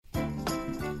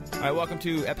All right, welcome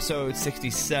to episode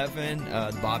 67,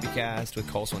 the Bobbycast with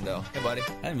Cole Swindell. Hey, buddy.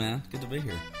 Hey, man. Good to be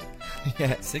here.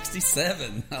 Yeah.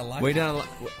 67. I like We've it.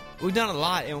 done a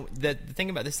lot, and the thing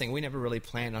about this thing, we never really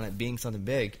planned on it being something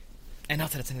big. And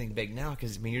not that it's anything big now,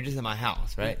 because, I mean, you're just in my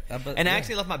house, right? I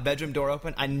actually left my bedroom door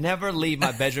open. I never leave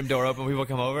my bedroom door open when people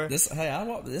come over. This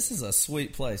is a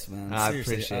sweet place, man. I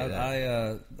Seriously, appreciate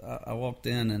that. I walked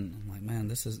in, and I'm like, man,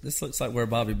 this looks like where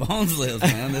Bobby Bones lives,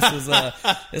 man. This is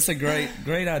it's a great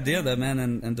idea, though, man.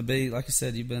 And to be, like you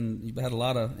said, you've had a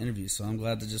lot of interviews, so I'm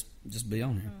glad to just be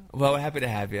on here. Well, we're happy to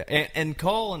have you. And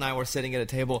Cole and I were sitting at a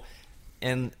table,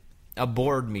 and a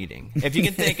board meeting. If you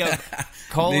can think of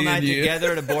Cole and I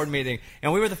together at a board meeting,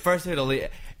 and we were the first two to leave.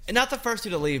 Not the first two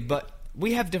to leave, but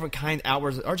we have different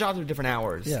hours. Our jobs are different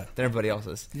hours than everybody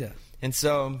else's. Yeah. And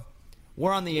so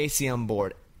we're on the ACM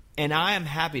board, and I am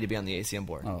happy to be on the ACM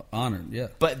board. Oh, honored, yeah.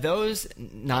 But those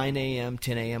 9 a.m.,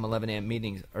 10 a.m., 11 a.m.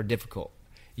 meetings are difficult.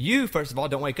 You, first of all,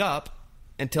 don't wake up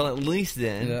until at least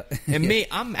then. Yeah. And me,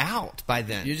 I'm out by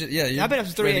then. I've been up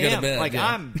to 3 a.m.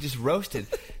 I'm just roasted.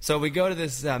 So we go to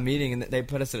this meeting, and they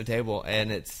put us at a table,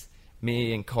 and it's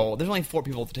me and Cole. There's only 4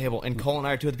 people at the table, and Cole and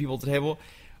I are 2 of the people at the table.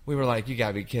 We were like, you got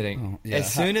to be kidding. Oh, yeah.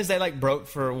 As soon as they broke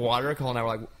for water, Cole and I were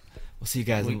like, we'll see you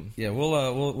guys.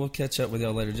 We'll catch up with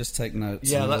y'all later. Just take notes.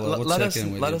 Yeah, we'll let check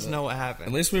in with you. Let us know what happened.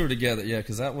 At least we were together,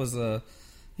 because that was a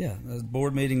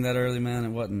board meeting that early, man. It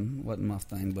wasn't my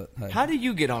thing, but hey. How did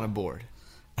you get on a board?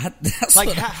 How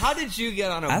did you get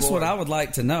on a board? That's what I would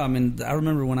like to know. I mean, I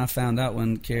remember when I found out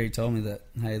when Carrie told me that,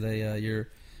 hey, you're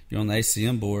on the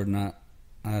ACM board, and I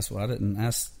asked, well, I didn't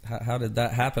ask, how did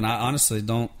that happen? I honestly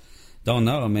don't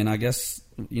know. I mean, I guess,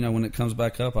 when it comes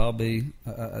back up, I'll be,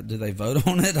 do they vote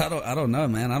on it? I don't know,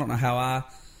 man. I don't know how I,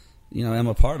 am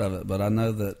a part of it, but I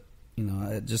know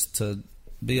that, just to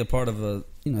be a part of a,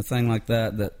 thing like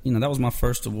that that was my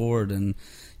first award. And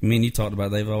I mean, you talked about,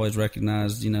 they've always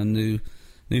recognized,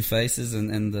 new faces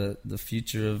and the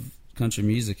future of country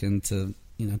music, and to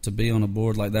be on a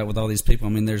board like that with all these people. I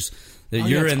mean,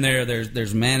 you're in there.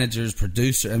 There's managers,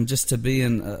 producers, and just to be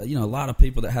in a lot of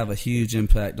people that have a huge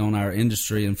impact on our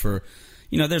industry. And for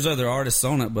there's other artists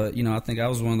on it, but I think I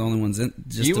was one of the only ones in.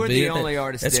 You were the only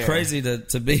artist. It's crazy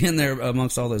to be in there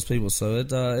amongst all those people. So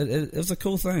it was a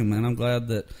cool thing, man. I'm glad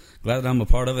that I'm a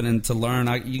part of it, and to learn.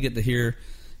 You get to hear.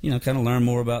 Kind of learn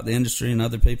more about the industry and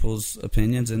other people's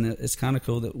opinions, and it's kind of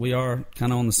cool that we are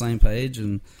kind of on the same page.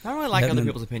 And I don't really like other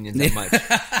people's opinions that much.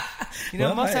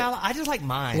 I just like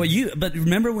mine. Well, but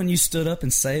remember when you stood up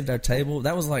and saved our table?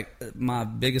 That was like my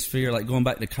biggest fear, like going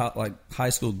back to high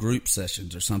school group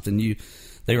sessions or something.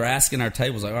 They were asking our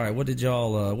tables, like, all right, what did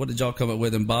y'all come up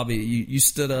with? And Bobby, you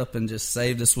stood up and just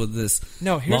saved us with this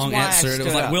long answer. It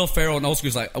was like Will Ferrell and Old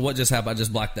School's like, what just happened? I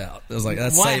just blacked out. It was like,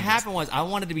 that's what happened was I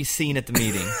wanted to be seen at the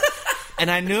meeting. And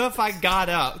I knew if I got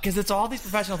up, because it's all these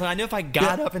professional things, I knew if I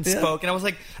got up and spoke, and I was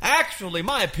like, actually,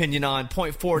 my opinion on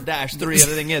point 4-3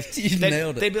 everything is,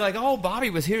 nailed it. They'd be like, oh,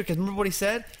 Bobby was here, because remember what he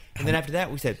said? And then after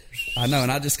that, we said, I know,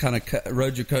 and I just kind of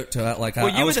rode your coat to it. Like,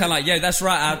 I was kind of like, yeah, that's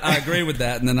right, I agree with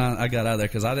that. And then I got out of there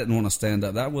because I didn't want to stand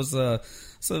up. That was a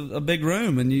big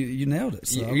room, and you nailed it.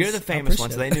 So you're the famous one,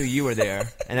 so they knew you were there.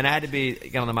 And then I had to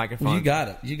get on the microphone. Well, you got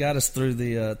it. You got us through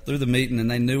the meeting,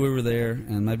 and they knew we were there,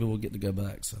 and maybe we'll get to go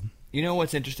back. So you know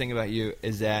what's interesting about you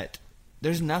is that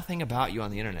there's nothing about you on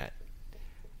the internet.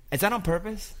 Is that on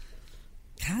purpose?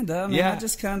 Kind of. I mean, I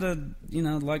just kind of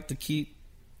like to keep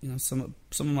some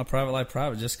of my private life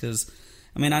private, just because.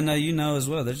 I mean, I know as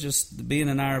well. There's just being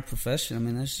in our profession. I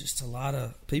mean, there's just a lot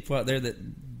of people out there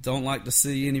that don't like to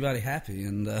see anybody happy,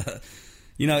 and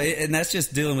and that's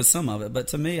just dealing with some of it. But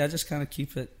to me, I just kind of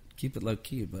keep it low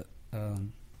key. But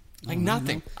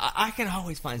nothing. I can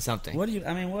always find something. What do you?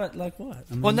 I mean, what? Like what?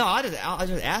 I mean, well, no, I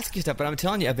just ask you stuff, but I'm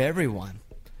telling you, of everyone,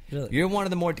 really? You're one of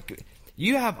the more.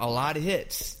 You have a lot of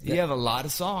hits. You have a lot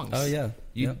of songs. Oh yeah.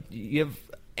 You have,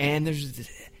 and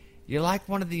you're like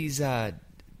one of these.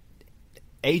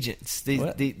 Agents,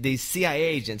 these CIA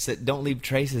agents that don't leave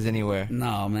traces anywhere.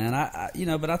 No, man,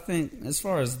 but I think as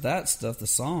far as that stuff, the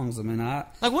songs, I mean,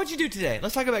 like, what'd you do today?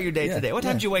 Let's talk about your day today. What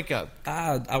time did you wake up?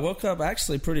 I woke up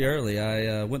actually pretty early.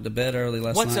 I went to bed early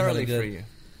last night. What's early for you?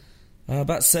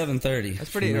 About 7:30. That's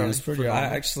pretty early. It's pretty early.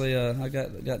 I actually I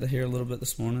got to hear a little bit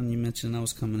this morning. You mentioned I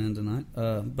was coming in tonight,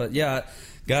 but yeah,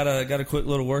 got a quick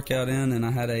little workout in, and I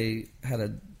had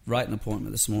a writing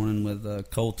appointment this morning with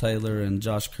Cole Taylor and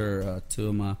Josh Kerr, 2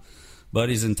 of my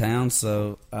buddies in town.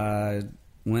 So I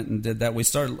went and did that.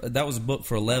 That was booked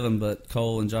for 11, but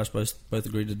Cole and Josh both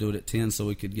agreed to do it at 10 so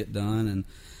we could get done.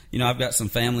 And I've got some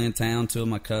family in town, 2 of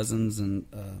my cousins, and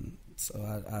so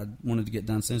I wanted to get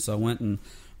done soon. So I went and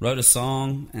wrote a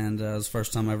song, and it was the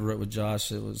first time I ever wrote with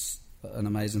Josh. It was an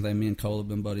amazing thing. Me and Cole have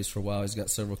been buddies for a while. He's got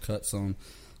several cuts on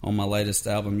my latest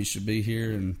album, You Should Be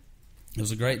Here, and it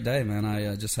was a great day, man.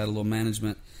 I just had a little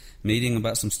management meeting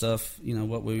about some stuff,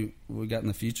 what we got in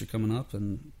the future coming up,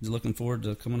 and looking forward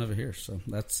to coming over here. So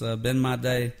that's been my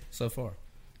day so far.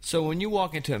 So when you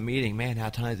walk into a meeting, man, how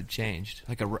times have changed.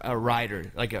 Like a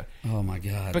writer, oh my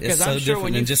God, because it's so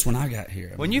different than just when I got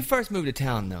here. When you first moved to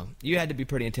town, though, you had to be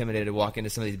pretty intimidated to walk into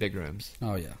some of these big rooms.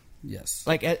 Oh yeah, yes.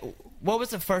 What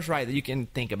was the first writer that you can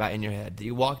think about in your head that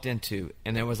you walked into,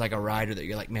 and there was like a writer that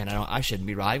you're like, man, I shouldn't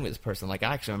be writing with this person. Like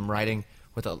actually, I'm writing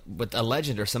with a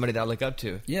legend or somebody that I look up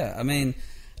to. Yeah, I mean,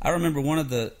 I remember one of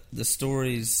the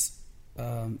stories.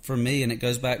 For me, and it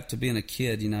goes back to being a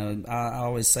kid, I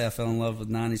always say I fell in love with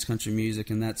 90s country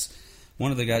music, and that's one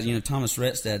of the guys, Thomas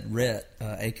Rhett's dad, Rhett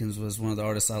Akins, was one of the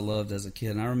artists I loved as a kid.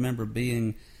 And I remember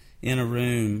being in a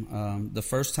room, the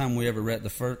first time we ever wrote,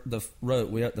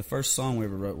 the first song we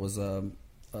ever wrote was a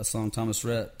song Thomas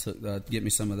Rhett took, Get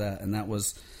Me Some of That, and that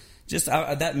was just,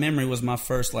 that memory was my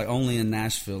first, only in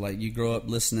Nashville. You grow up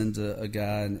listening to a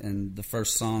guy, and the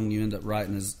first song you end up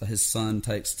writing is his son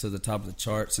takes to the top of the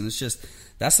charts. And it's just,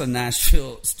 that's a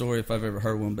Nashville story if I've ever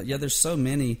heard one. But yeah, there's so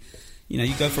many,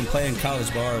 you go from playing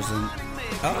college bars and,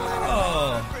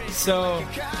 So,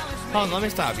 hold on, let me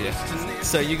stop you.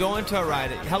 So you go into a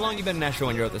ride. How long you been in Nashville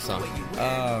when you wrote this song?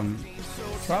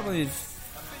 Probably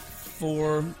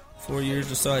 4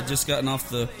 years or so. I'd just gotten off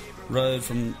the road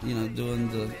from doing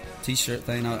the T-shirt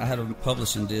thing. I had a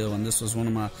publishing deal, and this was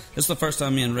the first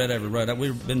time me and Red ever wrote.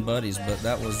 We've been buddies, but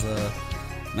that was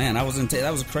that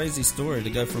was a crazy story to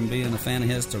go from being a fan of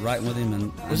his to writing with him.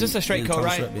 And was this a straight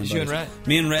co-write? You and Rhett?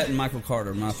 Me and Rhett and Michael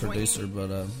Carter, my producer.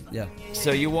 But yeah.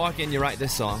 So you walk in, you write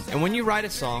this song, and when you write a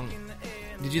song,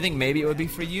 did you think maybe it would be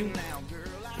for you?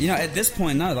 At this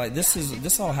point, no.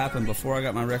 This all happened before I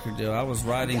got my record deal. I was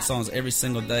writing songs every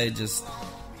single day, just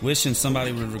wishing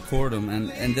somebody would record them.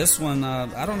 And this one,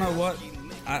 I don't know what.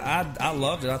 I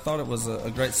loved it. I thought it was a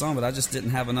great song, but I just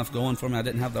didn't have enough going for me. I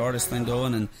didn't have the artist thing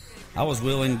going, and I was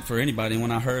willing for anybody.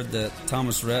 When I heard that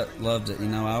Thomas Rhett loved it,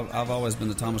 I've always been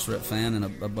a Thomas Rhett fan and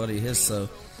a buddy of his, so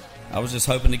I was just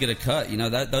hoping to get a cut.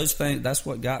 Those things, that's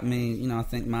what got me, I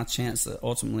think my chance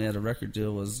ultimately at a record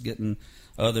deal was getting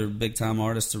other big-time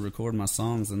artists to record my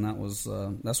songs, and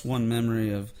that's one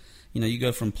memory of, you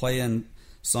go from playing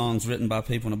songs written by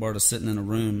people in a bar to sitting in a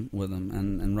room with them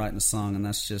and writing a song, and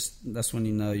that's when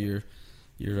you're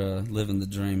living the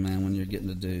dream, man, when you're getting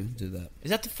to do that. Is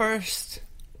that the first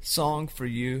song for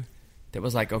you that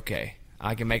was like, okay,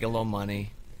 I can make a little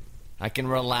money, I can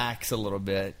relax a little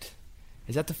bit?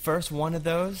 Is that the first one of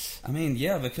those? I mean,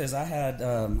 yeah, because I had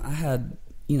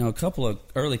a couple of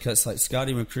early cuts, like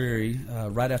Scotty McCreery.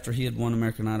 Right after he had won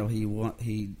American Idol,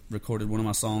 he recorded one of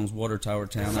my songs, Water Tower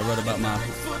Town. I wrote about my.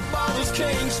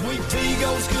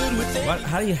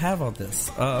 How do you have all this?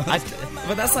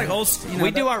 But that's like old.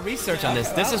 We do our research on this.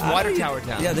 This is Water Tower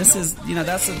Town. Yeah, this is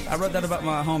I wrote that about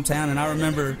my hometown, and I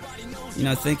remember,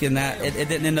 thinking that it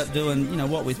didn't end up doing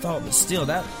what we thought, but still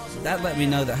that let me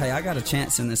know that hey, I got a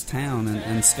chance in this town,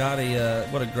 and Scotty,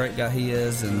 what a great guy he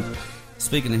is, and.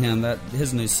 Speaking of him,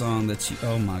 his new song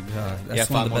oh my God, that's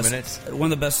one of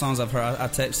the best songs I've heard. I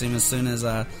texted him as soon as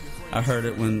I heard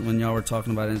it when y'all were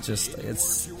talking about it.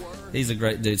 He's a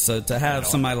great dude. So to have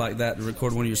somebody like that to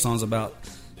record one of your songs about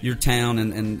your town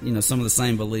and some of the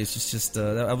same beliefs, it's just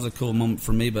that was a cool moment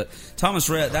for me. But Thomas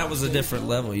Rhett, that was a different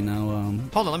level, Hold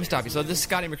on, let me stop you. So this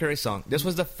Scotty McCreery song, this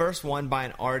was the first one by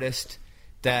an artist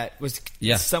that was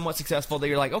somewhat successful, that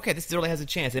you're like, okay, this really has a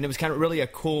chance, and it was kind of really a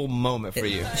cool moment for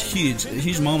you.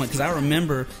 Huge moment, because I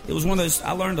remember it was one of those.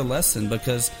 I learned a lesson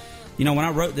because, when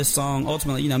I wrote this song,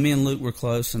 ultimately, me and Luke were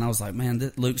close, and I was like,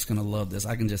 man, Luke's gonna love this.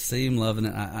 I can just see him loving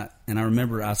it. And I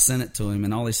remember I sent it to him,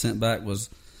 and all he sent back was,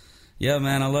 yeah,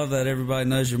 man, I love that everybody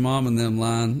knows your mom and them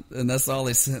line, and that's all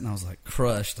he sent. And I was like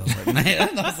crushed. I was like,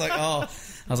 man, I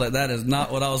was like, that is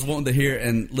not what I was wanting to hear,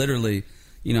 and literally.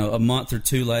 A month or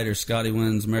two later, Scotty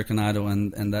wins American Idol,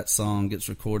 and that song gets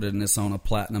recorded, and it's on a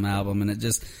platinum album. And it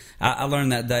just, I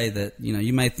learned that day that,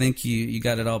 you may think you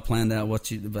got it all planned out,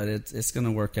 but it's going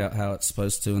to work out how it's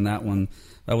supposed to. And that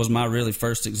was my really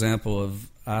first example of,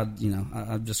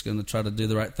 I'm just going to try to do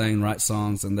the right thing, write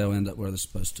songs, and they'll end up where they're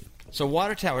supposed to. So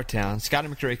Water Tower Town, Scotty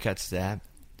McCreery cuts that,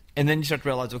 and then you start to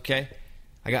realize, okay,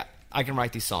 I can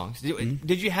write these songs.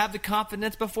 Did you have the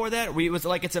confidence before that? Was it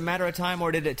like it's a matter of time,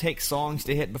 or did it take songs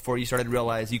to hit before you started to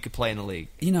realize you could play in the league?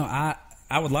 I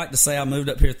would like to say I moved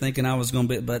up here thinking I was going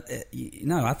to be, but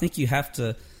no, I think you have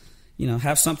to,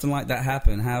 have something like that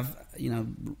happen. Have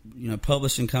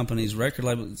publishing companies, record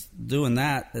labels doing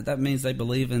that means they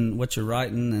believe in what you're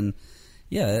writing, and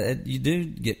yeah, you do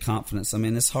get confidence. I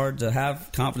mean, it's hard to have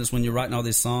confidence when you're writing all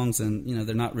these songs and, you know,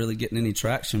 they're not really getting any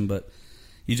traction, but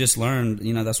you just learn,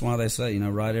 you know, that's why they say, you know,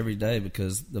 write every day,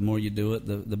 because the more you do it,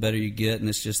 the better you get, and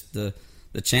it's just the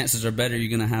chances are better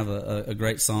you're going to have a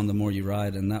great song the more you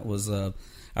write. And that was, I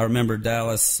remember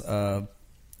Dallas and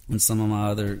some of my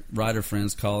other writer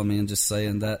friends calling me and just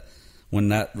saying that when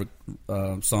that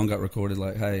song got recorded,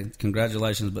 like, hey,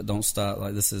 congratulations, but don't stop.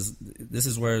 Like, this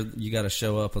is where you got to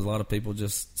show up. A lot of people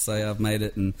just say, I've made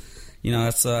it, and you know,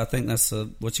 that's I think that's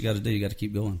what you got to do. You got to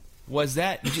keep going. Was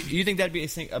that? Do you think that'd be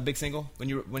a big single when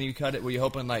you cut it? Were you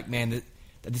hoping, like, man, that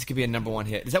this could be a number one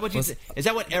hit? Is that what is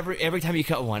that what every time you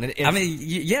cut one? I mean,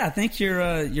 yeah, I think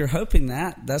you're hoping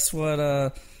that. That's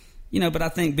what you know. But I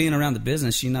think being around the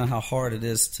business, you know how hard it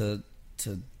is to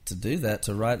do that,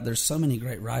 to write. There's so many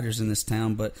great writers in this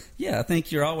town, but yeah, I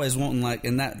think you're always wanting, like,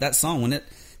 in that song, when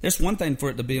there's one thing for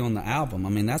it to be on the album. I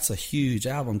mean, that's a huge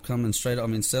album coming straight up. I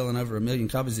mean, selling over 1 million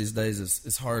copies these days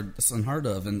is hard. It's unheard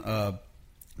of, and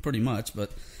pretty much.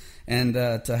 But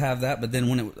to have that, but then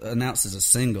when it announced as a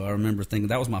single, I remember thinking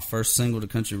that was my first single to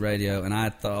country radio, and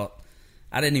I thought,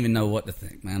 I didn't even know what to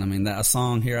think, man. I mean, a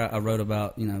song here I wrote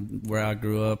about, you know, where I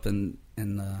grew up, and you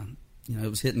know, it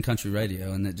was hitting country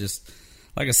radio, and it just,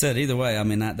 like I said, either way, I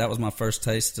mean, that was my first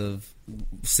taste of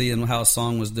seeing how a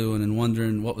song was doing and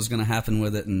wondering what was going to happen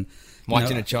with it, and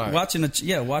watching a chart, watching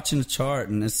a chart,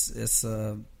 and it's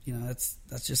you know, that's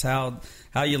just how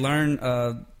you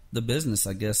learn the business,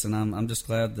 I guess. And I'm just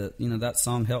glad that, you know, that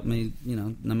song helped me. You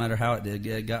know, no matter how it did,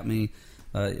 it got me.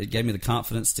 It gave me the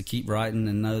confidence to keep writing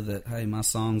and know that, hey, my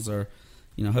songs are,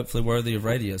 you know, hopefully worthy of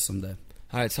radio someday.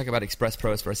 All right, let's talk about Express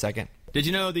Pros for a second. Did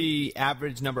you know the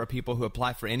average number of people who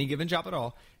apply for any given job at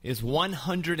all is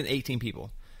 118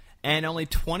 people? And only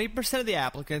 20% of the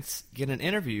applicants get an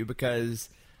interview because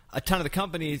a ton of the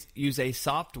companies use a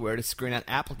software to screen out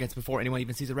applicants before anyone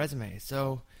even sees a resume.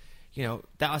 So, you know,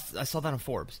 I saw that on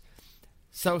Forbes.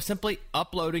 So simply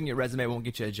uploading your resume won't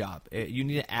get you a job. You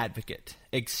need an advocate.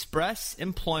 Express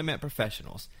Employment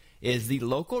Professionals is the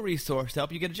local resource to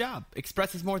help you get a job.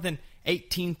 Express has more than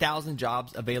 18,000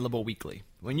 jobs available weekly.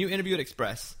 When you interview at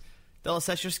Express, they'll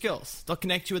assess your skills. They'll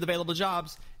connect you with available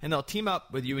jobs, and they'll team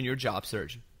up with you in your job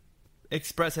search.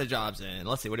 Express has jobs in,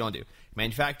 let's see, what do you want to do?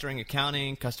 Manufacturing,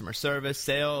 accounting, customer service,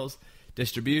 sales,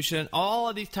 distribution, all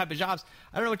of these type of jobs.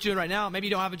 I don't know what you're doing right now. Maybe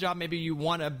you don't have a job. Maybe you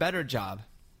want a better job.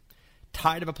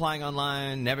 Tired of applying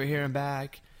online, never hearing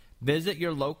back? Visit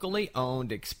your locally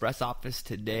owned Express office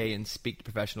today and speak to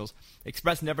professionals.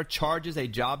 Express never charges a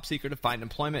job seeker to find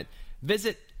employment.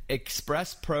 Visit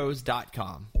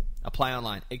expresspros.com. Apply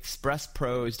online,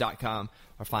 expresspros.com,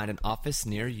 or find an office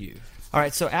near you. All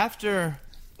right, so after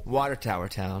Water Tower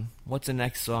Town, what's the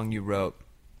next song you wrote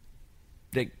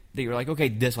that you're like, okay,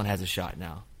 this one has a shot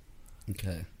now?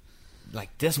 Okay.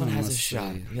 Like, this one has a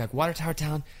shot. You're like, Water Tower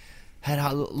Town had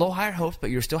a little higher hopes, but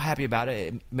you're still happy about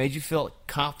it. It made you feel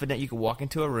confident you could walk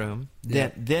into a room. Yeah.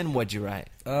 Then what'd you write?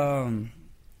 I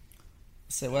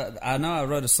know I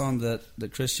wrote a song that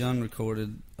Chris Young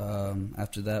recorded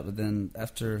after that, but then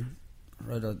after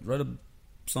I wrote a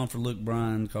song for Luke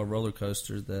Bryan called Roller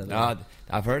Coaster. That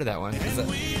I've heard of that one.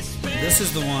 This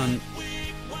is the one.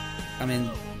 I mean,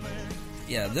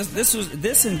 yeah,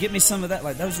 this and Get Me Some of That.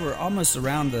 Like, those were almost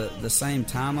around the same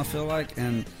time, I feel like,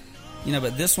 and. You know,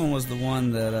 but this one was the one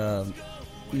that,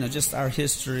 you know, just our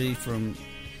history from,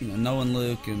 you know, knowing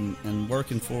Luke and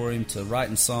working for him to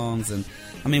writing songs. And,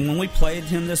 I mean, when we played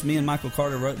him this, me and Michael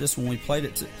Carter wrote this, when we played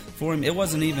it for him, it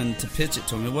wasn't even to pitch it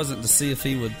to him. It wasn't to see if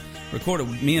he would record it.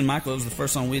 Me and Michael, it was the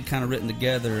first song we had kind of written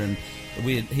together, and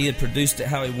he had produced it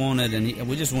how he wanted, and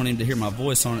we just wanted him to hear my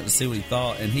voice on it to see what he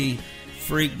thought. And he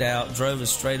freaked out, drove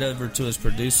us straight over to his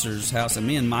producer's house, and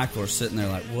me and Michael are sitting there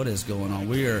like, what is going on?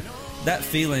 That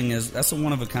feeling that's a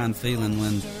one-of-a-kind feeling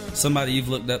when somebody you've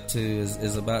looked up to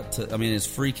is about to, I mean, is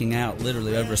freaking out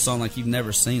literally over a song like you've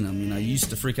never seen them. You know, you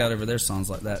used to freak out over their songs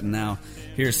like that, and now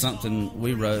here's something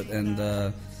we wrote, and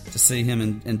to see him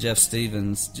and Jeff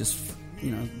Stevens just,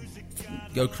 you know,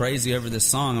 go crazy over this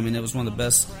song. I mean, it was one of the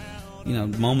best, you know,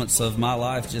 moments of my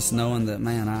life, just knowing that,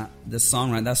 man, this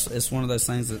songwriting, it's one of those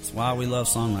things that's why we love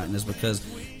songwriting, is because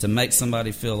to make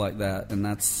somebody feel like that. And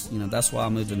that's, you know, that's why I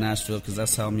moved to Nashville, because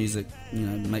that's how music, you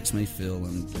know, makes me feel.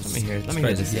 And let me hear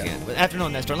this again. After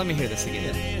knowing that story, let me hear this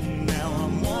again. Now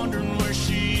I'm wondering where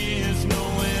she is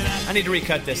going. I need to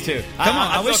recut this too. Come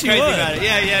on, I wish you would. About it.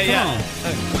 Yeah.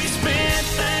 We spent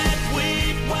that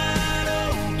week wide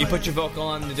open. You put your vocal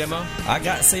on the demo?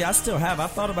 I still have. I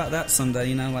thought about that someday,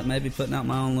 you know, like maybe putting out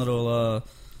my own little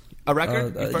A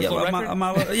record?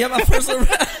 My first little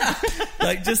record.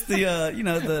 Like just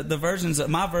the the versions,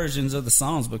 my versions of the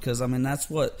songs, because I mean that's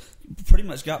what pretty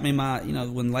much got me my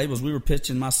when labels, we were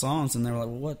pitching my songs and they were like,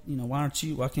 well,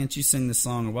 why can't you sing this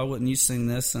song, or why wouldn't you sing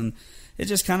this? And it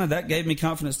just kind of, that gave me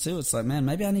confidence too. It's like, man,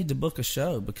 maybe I need to book a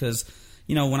show, because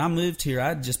when I moved here,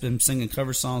 I'd just been singing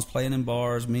cover songs, playing in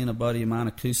bars, me and a buddy of mine,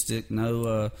 acoustic,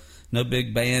 no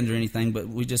big band or anything, but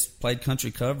we just played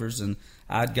country covers, and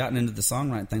I'd gotten into the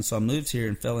songwriting thing, so I moved here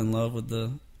and fell in love with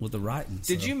the writing.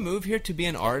 Did you move here to be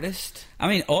an artist? I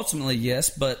mean, ultimately, yes,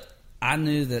 but I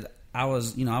knew that I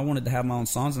was, I wanted to have my own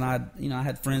songs, and I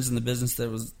had friends in the business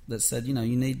that said, you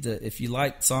need to, if you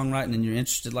like songwriting and you're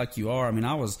interested like you are. I mean,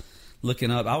 I was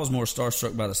looking up, I was more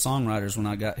starstruck by the songwriters when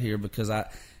I got here, because I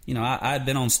had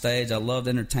been on stage, I loved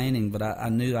entertaining, but I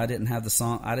knew I didn't have the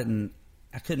song,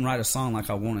 I couldn't write a song like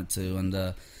I wanted to, and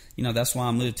that's why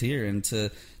I moved here, and to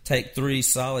take 3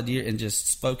 solid years and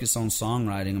just focus on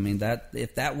songwriting. I mean,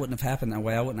 if that wouldn't have happened that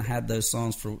way, I wouldn't have had those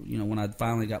songs for when I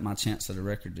finally got my chance at a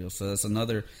record deal. So that's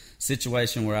another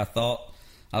situation where I thought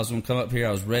I was going to come up here,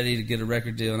 I was ready to get a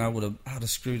record deal, and I'd have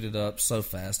screwed it up so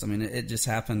fast. I mean, it just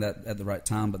happened at the right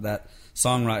time, but that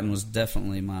songwriting was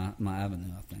definitely my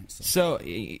avenue, I think. So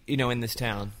in this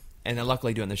town, and then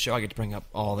luckily doing the show, I get to bring up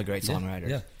all the great songwriters.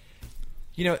 Yeah.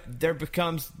 There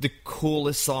becomes the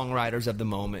coolest songwriters of the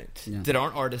moment that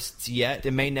aren't artists yet.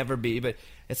 It may never be, but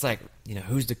it's like,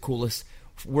 who's the coolest?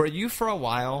 Were you for a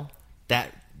while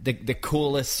that the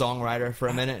coolest songwriter for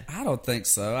a minute? I don't think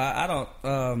so. I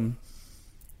don't.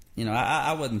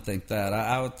 I wouldn't think that.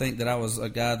 I would think that I was a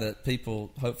guy that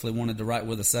people hopefully wanted to write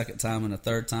with a second time and a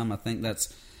third time. I think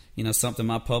that's something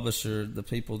my publisher, the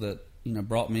people that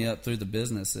brought me up through the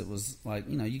business. It was like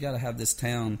you got to have this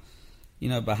town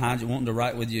behind you, wanting to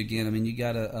write with you again. I mean, you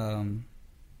gotta,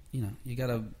 you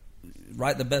gotta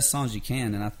write the best songs you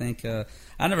can. And I think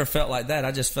I never felt like that.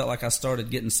 I just felt like I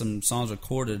started getting some songs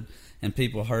recorded, and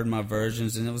people heard my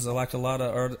versions, and it was like a lot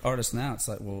of artists now. It's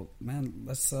like, well, man,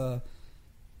 let's, and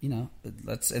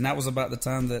that was about the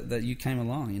time that you came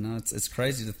along. It's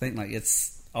crazy to think like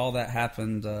it's all that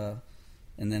happened.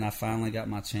 And then I finally got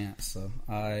my chance. So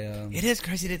it is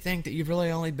crazy to think that you've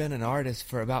really only been an artist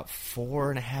for about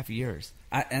 4.5 years.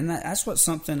 That's what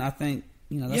something I think.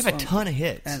 You have a ton of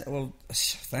hits. Well,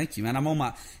 thank you, man. I'm on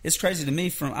my. It's crazy to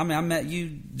me. I met you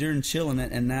during Chillin'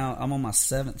 It, and now I'm on my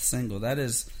 7th single. That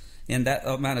is in that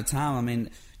amount of time. I mean,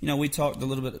 we talked a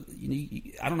little bit.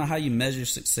 I don't know how you measure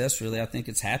success. Really, I think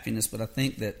it's happiness, but I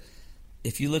think that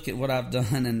if you look at what I've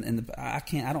done, and I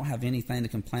don't have anything to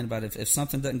complain about. If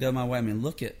something doesn't go my way, I mean,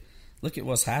 look at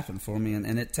what's happened for me,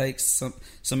 and it takes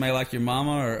somebody like your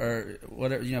mama or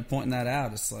whatever, pointing that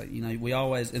out. It's like, we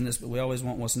always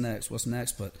want what's next,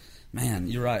 but man,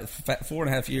 you're right.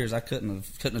 4.5 years, I couldn't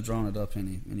have drawn it up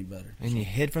any better. And you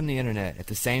hid from the internet at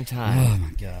the same time. Oh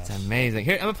my God, it's amazing.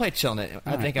 Here, I'm gonna play Chillin' It.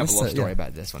 I think I have a little story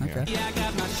about this one here.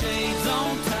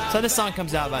 So this song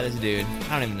comes out by this dude.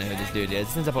 I don't even know who this dude is.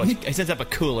 He sends up a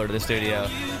cooler to the studio,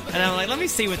 and I'm like, let me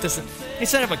see what this. He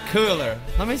set up a cooler.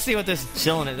 Let me see what this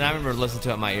Chillin' It. And I remember listening to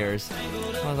it in my ears.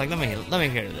 I was like, let me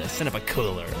hear this. Send up a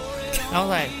cooler. And I was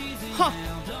like, huh.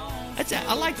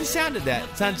 I like the sound of that.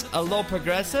 It sounds a little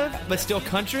progressive, but still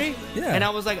country. Yeah. And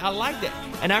I was like, I liked it.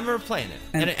 And I remember playing it.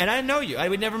 And I know you.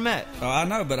 We'd never met. Oh, I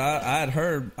know, but I had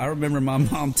heard. I remember my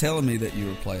mom telling me that you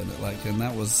were playing it, and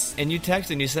that was. And you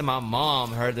texted and you said my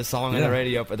mom heard the song on the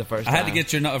radio for the first time. I had to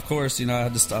get your. Of course, I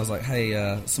was like,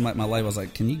 hey, somebody at my label was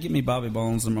like, can you get me Bobby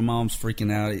Bones? And my mom's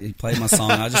freaking out. He played my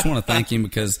song. I just want to thank him,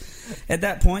 because at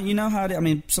that point, you know how.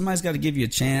 Somebody's got to give you a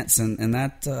chance, and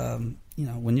that.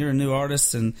 When you're a new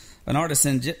artist and an artist,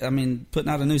 putting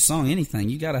out a new song, anything,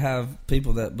 you got to have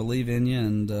people that believe in you.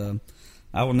 And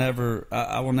I will never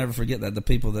forget that. The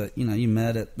people that you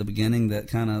met at the beginning that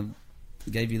kind of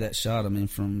gave you that shot.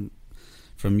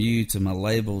 From you to my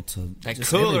label to that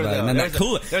just cooler, everybody. Though. Man, that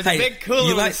cooler. There's a big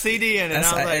cooler with a CD in it.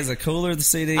 There's a cooler, the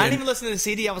CD. I didn't even listen to the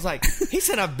CD. I was like, he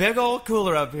sent a big old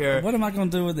cooler up here. What am I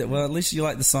going to do with it? Well, at least you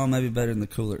like the song maybe better than the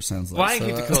cooler, it sounds like. Well, I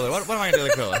didn't keep the cooler. What am I going to do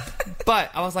with the cooler? But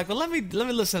I was like, well, let me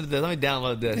listen to this. Let me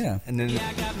download this. Yeah. And then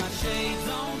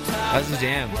that was the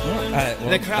jam.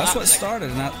 The crowd, that's what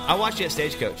started. And I watched you at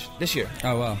Stagecoach this year.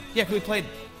 Oh, wow. Yeah, because we played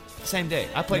same day.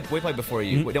 We played before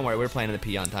you. Mm-hmm. Don't worry, we were playing in the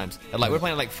Peon times. We were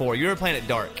playing at 4. You were playing at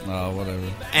dark. Oh, whatever.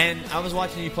 And I was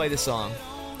watching you play this song,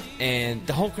 and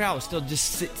the whole crowd was still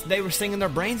they were singing their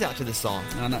brains out to this song.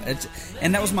 I know.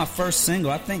 And that was my first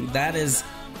single. I think that is,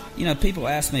 people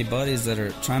ask me, buddies that are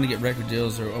trying to get record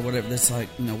deals or whatever, it's like,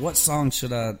 what song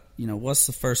should I, what's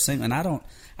the first single? And I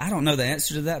don't know the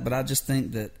answer to that, but I just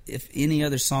think that if any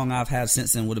other song I've had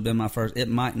since then would have been my first, it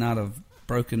might not have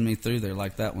broken me through there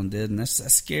like that one did, and that's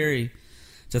scary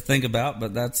to think about.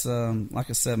 But that's like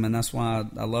I said, man, that's why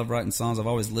I love writing songs. I've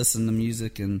always listened to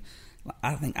music, and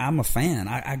I think I'm a fan.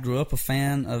 I grew up a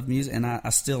fan of music, and I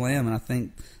still am, and I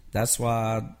think that's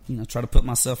why I try to put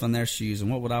myself in their shoes,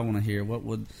 and what would I want to hear? What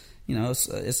would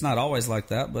it's not always like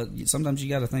that, but sometimes you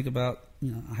got to think about,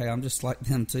 hey, I'm just like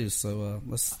them too. So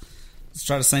let's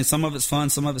try to sing. Some of it's fun,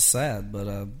 some of it's sad.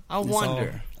 But I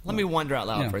wonder. Let me wonder out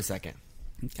loud for a second.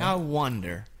 Okay. I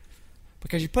wonder,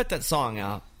 because you put that song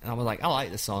out, and I was like, I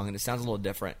like this song, and it sounds a little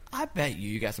different. I bet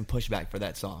you got some pushback for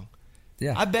that song.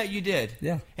 Yeah, I bet you did.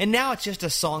 Yeah, and now it's just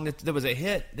a song that was a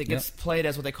hit that gets played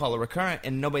as what they call a recurrent,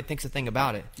 and nobody thinks a thing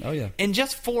about it. Oh yeah. In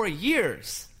just 4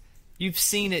 years, you've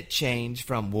seen it change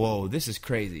from, whoa, this is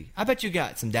crazy. I bet you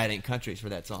got some Dad Ain't Countries for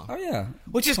that song. Oh, yeah.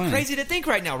 Which is crazy to think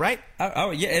right now, right?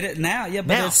 Oh yeah, now.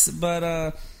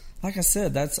 But like I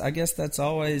said, I guess that's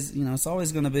always, it's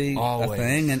always going to be a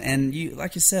thing. And you,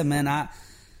 like you said, man,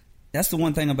 that's the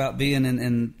one thing about being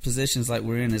in positions like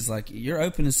we're in, is like you're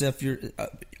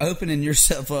opening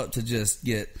yourself up to just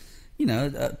get,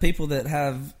 people that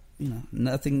have,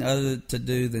 nothing other to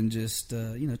do than just,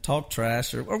 talk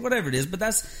trash or whatever it is. But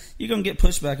you're going to get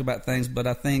pushback about things. But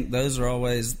I think those are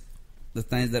always the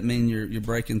things that mean you're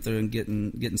breaking through and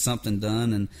getting something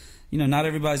done. And, not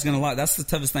everybody's going to like. That's the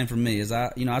toughest thing for me, is I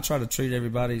try to treat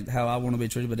everybody how I want to be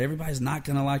treated. But everybody's not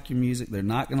going to like your music. They're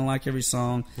not going to like every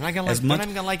song. They're not even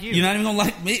going to like you. You're not even going to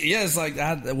like me. Yeah, it's like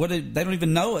they don't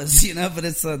even know us, but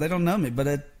it's they don't know me.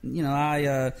 But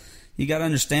you got to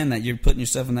understand that you're putting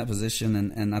yourself in that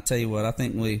position, and I tell you what, I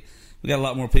think we got a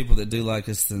lot more people that do like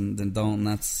us than don't, and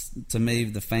that's, to me,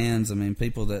 the fans. I mean,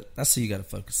 people that's who you got to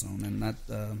focus on, and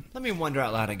that. Let me wonder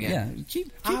out loud again. Yeah,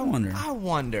 keep wondering. I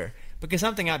wonder, because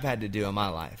something I've had to do in my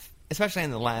life, especially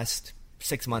in the last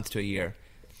 6 months to a year,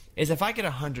 is if I get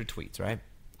 100 tweets, right,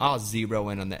 I'll zero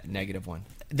in on that negative one.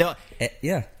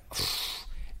 Yeah.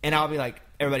 And I'll be like,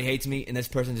 everybody hates me, and this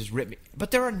person just ripped me. But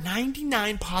there are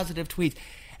 99 positive tweets.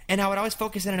 And I would always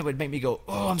focus in, and it would make me go,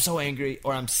 oh, I'm so angry,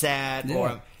 or I'm sad,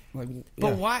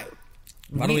 But why?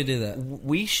 Why do we do that?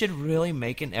 We should really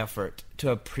make an effort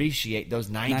to appreciate those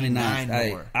 99 more.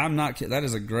 Hey, I'm not kidding. That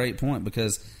is a great point,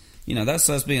 because, that's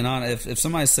us being honest. If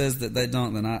somebody says that they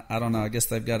don't, then I don't know. I guess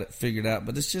they've got it figured out.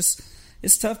 But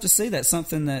it's tough to see that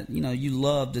something that, you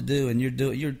love to do, and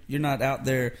you're not out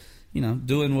there,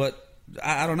 doing what,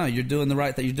 I don't know. You're doing the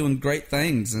right thing. You're doing great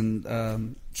things,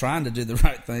 and trying to do the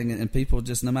right thing. And people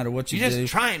just, no matter what you do, you're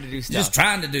just trying to do stuff. Just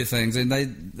trying to do things, and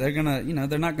they're gonna,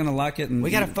 they're not gonna like it. And we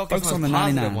got to focus on the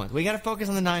 99 ones. We got to focus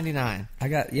on the 99. We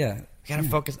got to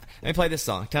focus. Let me play this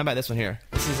song. Tell me about this one here.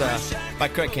 This is by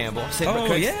Craig Campbell.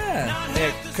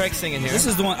 Yeah, Craig's singing here. This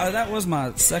is the one. That was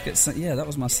my second. Yeah, that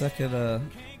was my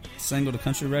second single to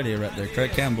country radio right there.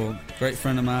 Craig Campbell, great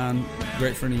friend of mine,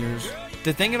 great friend of yours.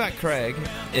 The thing about Craig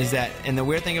is that, and the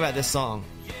weird thing about this song,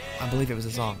 I believe it was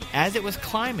a song, as it was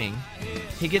climbing,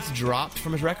 he gets dropped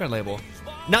from his record label.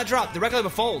 Not dropped, the record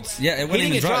label folds. Yeah, it wouldn't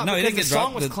even drop. No, he didn't get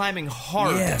dropped. The song was climbing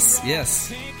hard.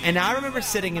 Yes. And I remember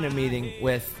sitting in a meeting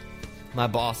with my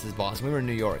boss's boss. We were in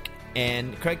New York,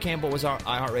 and Craig Campbell was our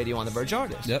iHeartRadio on the Verge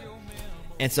artist. Yep.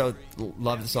 And so,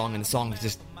 loved the song, and the song was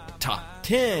just top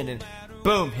 10, and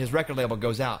boom, his record label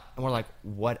goes out. And we're like,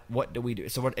 what do we do?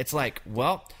 So it's like,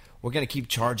 well, we're going to keep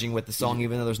charging with the song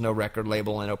even though there's no record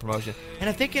label and no promotion. And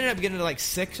I think it ended up getting to like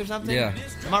 6 or something. Yeah.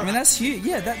 I mean, that's huge.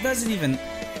 Yeah, that doesn't even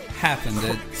happen.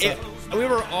 We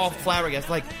were all flabbergasted.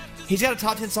 Like, he's got a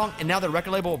top 10 song, and now the record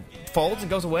label folds and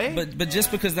goes away? But just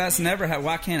because that's never happened,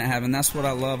 why can't it happen? That's what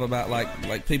I love about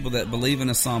like people that believe in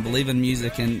a song, believe in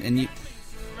music, and you...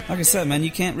 Like I said, man,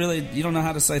 you don't know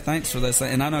how to say thanks for this.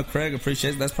 And I know Craig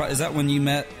appreciates it. Is that when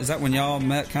y'all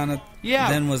met, kind of? Yeah.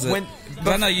 Then was it?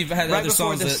 I know you've had right other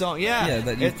songs. This song,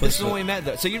 that you this is when we met,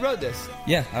 though. So you wrote this?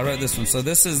 Yeah, I wrote this one. So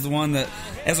this is the one that,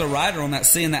 as a writer on that,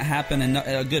 seeing that happen, and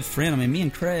a good friend. I mean, me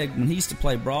and Craig, when he used to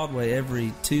play Broadway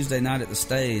every Tuesday night at the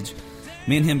stage,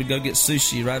 me and him would go get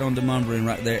sushi right on Demumbrian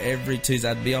right there every Tuesday.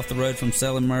 I'd be off the road from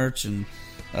selling merch, and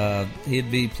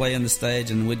he'd be playing the stage,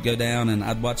 and we'd go down, and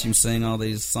I'd watch him sing all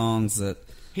these songs that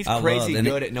he's crazy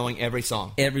good at knowing every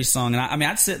song. Every song. And I mean,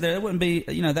 I'd sit there. There wouldn't be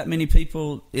that many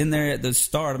people in there at the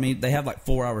start. I mean, they have like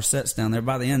 4-hour sets down there.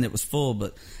 By the end, it was full,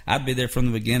 but I'd be there from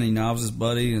the beginning. I was his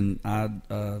buddy, and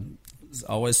I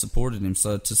always supported him.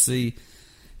 So to see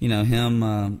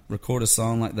him record a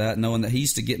song like that, knowing that he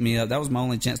used to get me up, that was my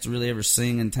only chance to really ever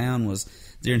sing in town, was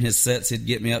during his sets. He'd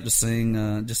get me up to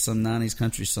sing just some 90s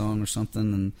country song or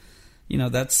something, and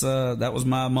that was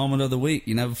my moment of the week,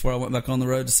 before I went back on the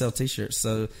road to sell T-shirts.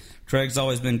 So Craig's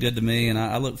always been good to me, and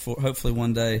I look for, hopefully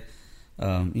one day we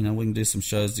can do some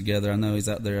shows together. I know he's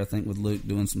out there, I think, with Luke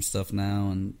doing some stuff now,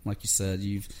 and like you said,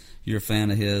 you're a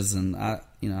fan of his, and I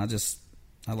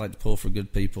like to pull for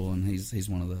good people, and he's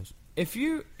one of those. If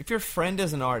your friend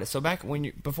is an artist, so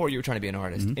before you were trying to be an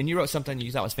artist, and you wrote something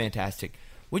you thought was fantastic,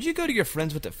 would you go to your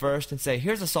friends with it first and say,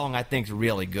 "Here's a song I think's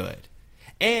really good"?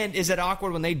 And is it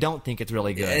awkward when they don't think it's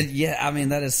really good? Yeah, I mean,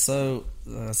 that is so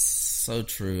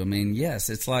true. I mean, yes,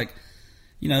 it's like,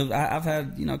 I've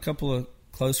had a couple of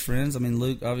close friends. I mean,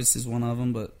 Luke obviously is one of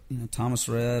them, but Thomas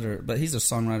Rhett, but he's a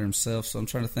songwriter himself. So I'm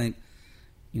trying to think.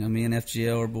 Me and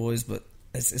FGL are boys, but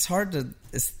it's hard to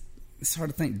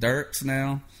think Dirks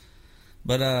now.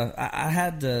 But I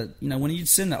had to, when you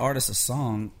send the artist a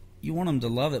song, you want them to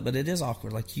love it, but it is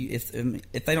awkward. Like if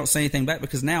they don't say anything back,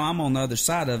 because now I'm on the other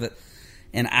side of it,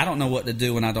 and I don't know what to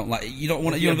do when I don't like. You don't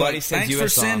want to. Your buddy sends you a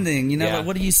song. Thanks for sending. Like,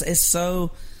 what do you say? It's so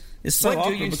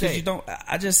awkward because you don't.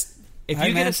 I just. If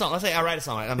you get a song, let's say I write a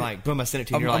song, I'm like, boom, I send it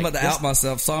to you. I'm about to out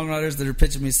myself. Songwriters that are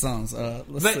pitching me songs.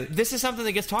 This is something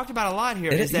that gets talked about a lot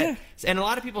here. And a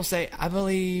lot of people say, I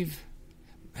believe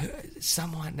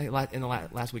someone in the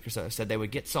last week or so said they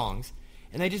would get songs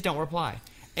and they just don't reply.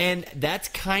 And that's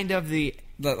kind of the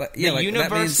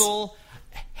universal.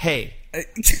 Hey,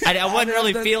 I wasn't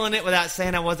really feeling it without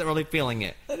saying I wasn't really feeling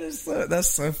it. That's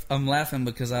so. I'm laughing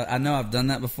because I know I've done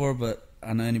that before, but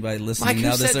I know anybody listening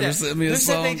now that's ever sent me a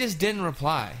song. Who said they just didn't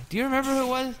reply? Do you remember who it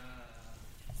was?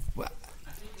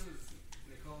 I think it was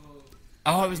Nicole.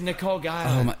 Oh, it was Nicole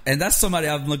Guy. And that's somebody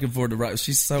I'm looking forward to write.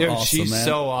 She's so awesome, she's man.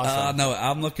 So awesome. No,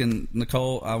 I'm looking,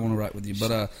 Nicole. I want to write with you,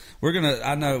 but we're gonna.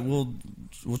 I know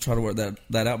we'll try to work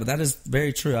that out. But that is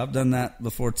very true. I've done that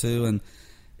before too, and.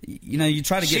 You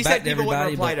try to get back to everybody. She said people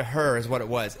wouldn't reply to her is what it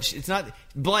was. It's not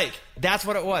Blake. That's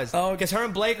what it was. Oh, because her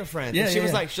and Blake are friends. Yeah, and she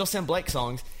was like, she'll send Blake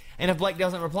songs, and if Blake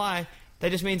doesn't reply, that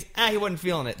just means he wasn't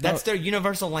feeling it. That's their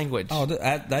universal language. Oh,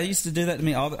 they used to do that to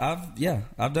me. I've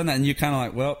done that, and you're kind of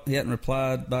like, well, he hadn't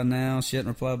replied by now. She hadn't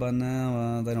replied by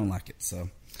now. They don't like it. So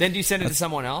then, do you send it to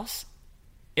someone else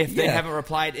if they haven't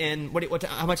replied in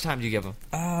how much time do you give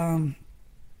them?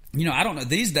 I don't know.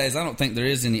 These days, I don't think there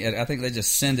is any. I think they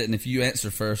just send it, and if you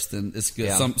answer first, then it's good.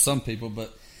 Yeah. Some people,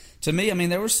 but to me, I mean,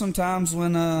 there were some times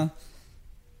when, I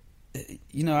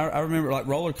remember like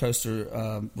Roller Coaster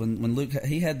when Luke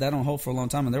he had that on hold for a long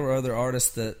time, and there were other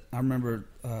artists that I remember.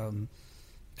 A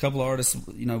couple of artists,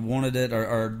 wanted it,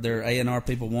 or their A&R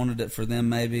people wanted it for them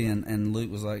maybe, and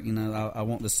Luke was like, I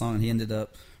want this song, and he ended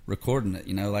up recording it.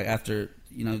 Like after,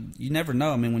 you never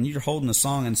know. I mean, when you're holding a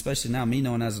song, and especially now, me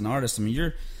knowing as an artist, I mean,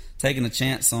 you're taking a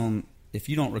chance on if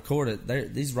you don't record it.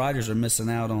 These writers are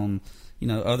missing out on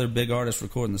other big artists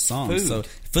recording the songs.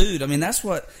 Food. I mean, that's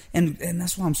what, and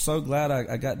that's why I'm so glad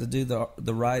I got to do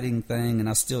the writing thing, and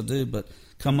I still do, but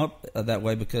come up that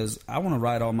way because I want to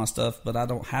write all my stuff, but I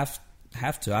don't have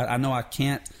to. I know I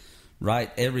can't write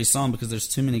every song because there's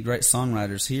too many great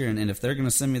songwriters here, and if they're going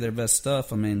to send me their best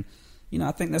stuff, I mean,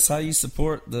 I think that's how you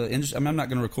support the industry. I mean, I'm not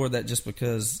going to record that just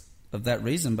because of that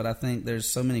reason, but I think there's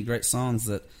so many great songs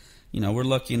that. We're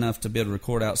lucky enough to be able to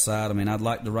record outside. I mean, I'd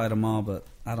like to write them all, but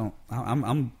I don't.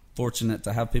 I'm fortunate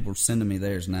to have people sending me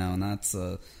theirs now, and that's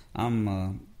a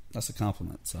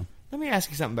compliment. So let me ask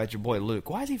you something about your boy Luke.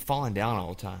 Why is he falling down all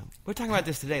the time? We're talking about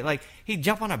this today. Like he'd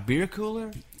jump on a beer cooler.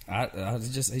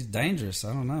 He's dangerous.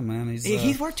 I don't know, man.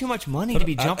 He's worth too much money to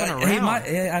be jumping around.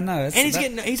 I know.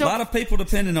 He's a lot of people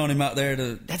depending on him out there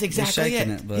to. That's exactly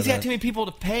it. But, he's got too many people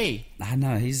to pay. I know.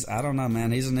 I don't know,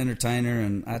 man. He's an entertainer,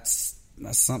 and that's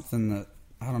something that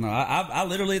I don't know. I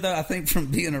literally though I think from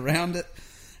being around it,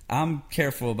 I'm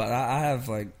careful about. I have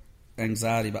like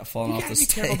anxiety about falling off the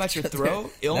stage. You gotta be careful about your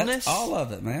throat, illness, that's all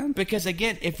of it, man. Because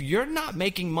again, if you're not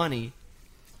making money,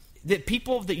 that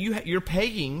people that you're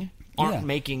paying aren't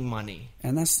making money,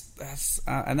 and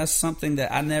that's something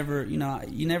that I never.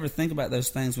 You never think about those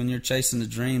things when you're chasing a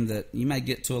dream. That you may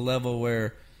get to a level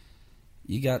where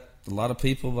you got a lot of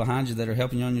people behind you that are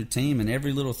helping you on your team, and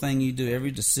every little thing you do,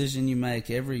 every decision you make,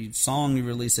 every song you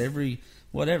release, every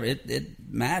whatever, it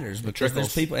matters because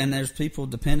there's people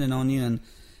depending on you, and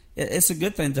it's a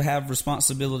good thing to have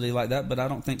responsibility like that. But I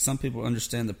don't think some people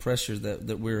understand the pressure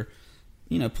that we're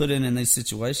put in these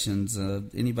situations.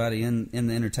 Anybody in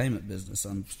the entertainment business,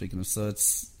 I'm speaking of. So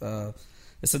it's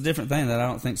a different thing that I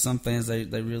don't think some fans they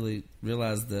really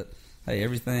realize that hey,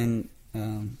 everything.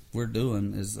 We're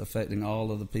doing is affecting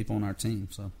all of the people on our team.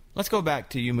 So let's go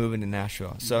back to you moving to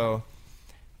Nashville. So,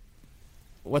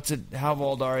 how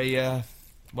old are you?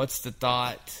 What's the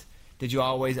thought? Did you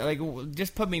always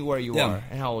just put me where you are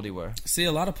and how old you were? See,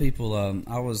 a lot of people.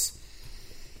 I was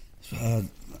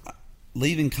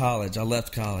leaving college. I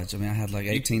left college. I mean, I had like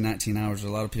 18, 19 hours. A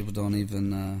lot of people don't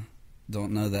even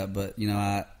don't know that, but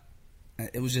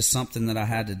it was just something that I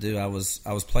had to do. I was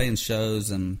playing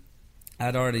shows, and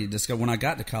I'd already discovered when I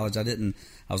got to college.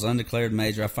 I was undeclared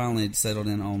major. I finally settled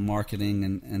in on marketing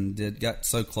and got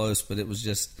so close, but it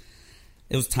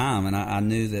was time, and I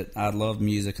knew that I loved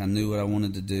music. I knew what I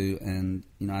wanted to do, and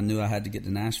I knew I had to get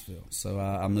to Nashville. So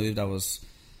I moved. I was,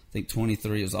 I think,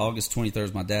 23. It was August 23rd,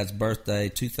 was my dad's birthday,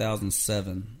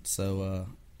 2007. So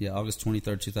August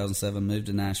 23rd, 2007, moved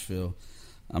to Nashville.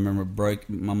 I remember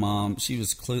my mom. She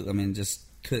was clueless. I mean, just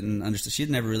couldn't understand. She'd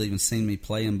never really even seen me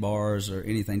play in bars or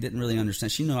anything. Didn't really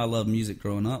understand. She knew I loved music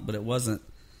growing up, but it wasn't.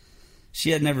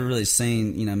 She had never really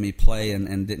seen, me play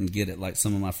and didn't get it like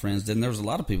some of my friends did. And there was a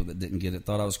lot of people that didn't get it,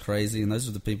 thought I was crazy, and those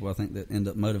are the people I think that end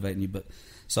up motivating you. But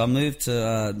so I moved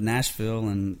to Nashville,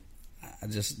 and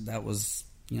that was,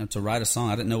 to write a song.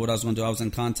 I didn't know what I was going to do. I was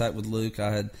in contact with Luke.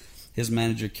 I had his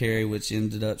manager, Carrie, which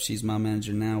ended up, she's my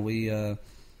manager now. We,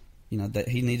 that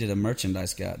he needed a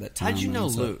merchandise guy at that time. How'd you know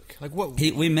Luke? Like what?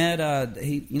 We met,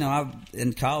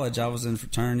 in college, I was in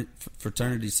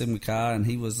fraternity Sigma Chi, and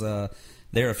he was,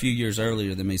 there a few years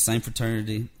earlier than me, same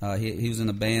fraternity. He was in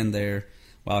a band there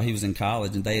while he was in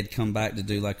college, and they had come back to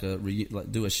do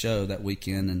do a show that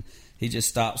weekend, and he just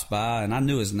stops by, and I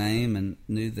knew his name and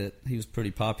knew that he was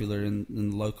pretty popular in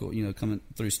the local, coming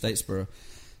through Statesboro.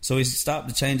 So he stopped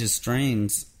to change his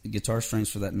guitar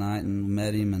strings for that night, and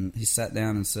met him, and he sat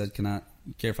down and said, you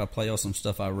care if I play all some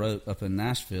stuff I wrote up in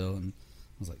Nashville? And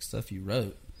I was like, stuff you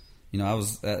wrote? I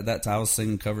was, at that time, I was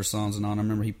singing cover songs and all, and I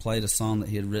remember he played a song that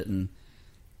he had written,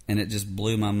 and it just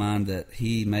blew my mind that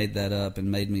he made that up and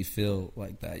made me feel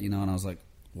like that, and I was like,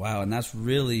 wow. And that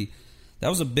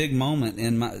was a big moment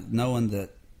in knowing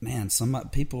that, man,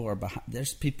 people are behind,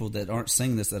 there's people that aren't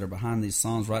singing this that are behind these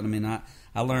songs, right? I mean, I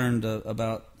learned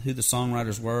about who the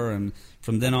songwriters were, and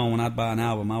from then on, when I'd buy an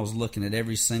album, I was looking at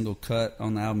every single cut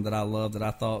on the album that I loved, that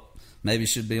I thought maybe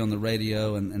should be on the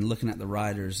radio, and looking at the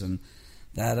writers, and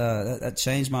that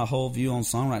changed my whole view on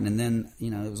songwriting. And then,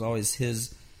 it was always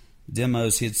his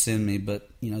demos he'd send me, but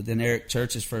then Eric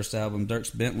Church's first album,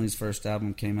 Dierks Bentley's first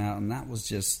album came out, and that was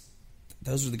just,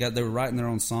 those were the guys, they were writing their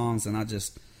own songs, and I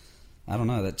don't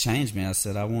know, that changed me. I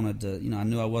said I wanted to, I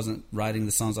knew I wasn't writing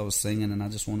the songs I was singing, and I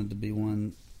just wanted to be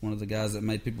one of the guys that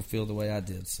made people feel the way I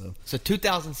did. So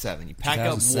 2007, you pack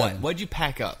up what? What'd you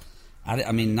pack up?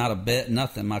 I mean, not a bit,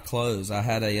 nothing. My clothes. I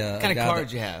had a what kind of car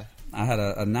did you have? I had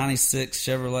a 96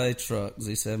 Chevrolet truck,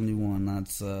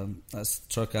 Z71. That's the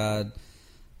truck I'd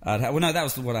have. Well, no, that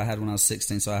was what I had when I was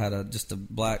 16. So I had just a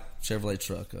black Chevrolet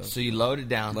truck. So you loaded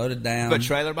down. Put a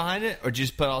trailer behind it, or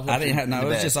just put all? I didn't have. No, it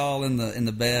was just all in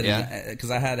the bed. Yeah. Because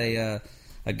I had a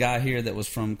guy here that was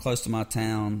from close to my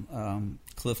town,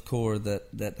 Cliff Core,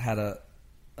 that had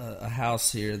a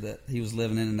house here that he was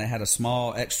living in, and they had a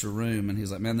small extra room, and he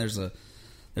was like, man, there's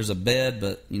a bed,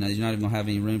 but you're not even gonna have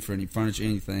any room for any furniture,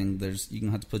 anything. You're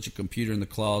gonna have to put your computer in the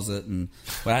closet, and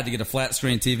I had to get a flat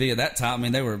screen TV at that time. I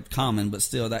mean, they were common, but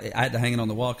still, I had to hang it on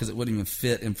the wall because it wouldn't even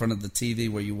fit in front of the TV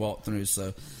where you walk through.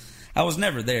 So I was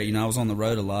never there. I was on the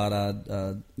road a lot.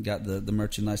 I got the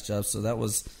merchandise job, so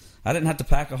I didn't have to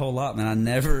pack a whole lot, man.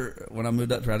 When I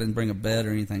moved up here, I didn't bring a bed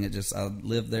or anything. I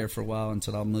lived there for a while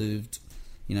until I moved.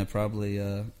 Probably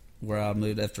where I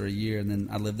moved after a year, and then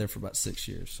I lived there for about 6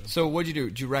 years. So what'd you do?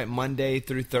 Did you write Monday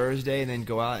through Thursday and then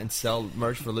go out and sell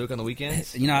merch for Luke on the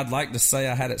weekends? I'd like to say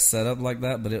I had it set up like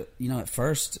that, but at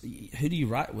first, who do you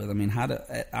write with? I mean,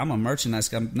 I'm a merchandise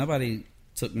guy. Nobody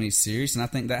took me serious, and I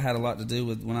think that had a lot to do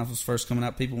with when I was first coming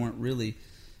out. People weren't really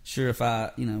sure if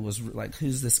I, was like,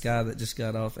 who's this guy that just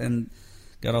got off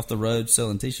the road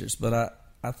selling T-shirts? But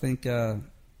I think, I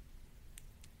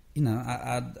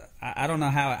don't know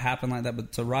how it happened like that,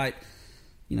 but to write,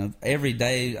 every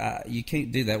day, you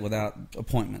can't do that without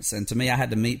appointments. And to me, I had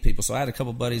to meet people. So I had a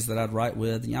couple buddies that I'd write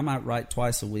with. I might write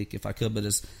twice a week if I could, but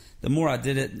the more I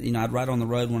did it, I'd write on the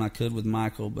road when I could with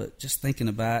Michael. But just thinking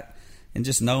about and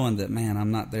just knowing that, man,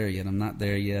 I'm not there yet. I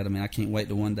mean, I can't wait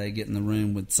to one day get in the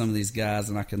room with some of these guys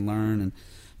and I can learn.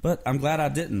 But I'm glad I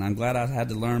didn't. I'm glad I had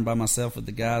to learn by myself with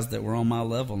the guys that were on my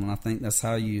level. And I think that's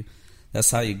how you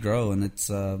grow. And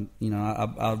it's, I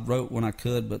wrote when I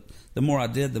could, but the more I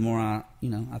did, the more I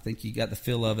think you got the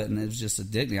feel of it, and it was just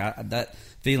addicting. That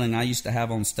feeling I used to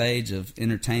have on stage of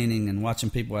entertaining and watching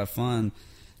people have fun,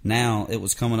 now it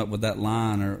was coming up with that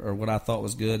line or what I thought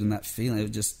was good, and that feeling, it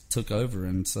just took over.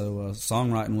 And so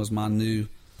songwriting was my new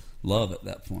love at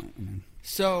that point.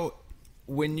 So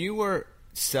when you were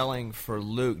selling for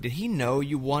Luke, did he know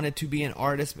you wanted to be an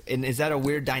artist? And is that a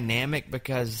weird dynamic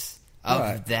because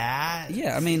of that?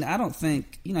 Yeah, I mean, I don't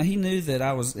think, he knew that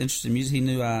I was interested in music. He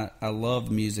knew I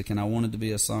loved music and I wanted to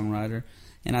be a songwriter.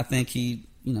 And I think he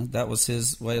that was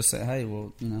his way of saying, hey,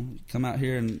 well, come out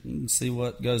here and see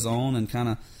what goes on, and kind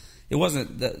of, it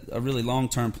wasn't a really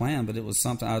long-term plan, but it was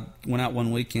something. I went out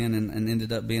one weekend and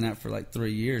ended up being out for like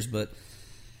 3 years, but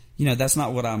that's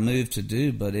not what I moved to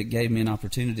do, but it gave me an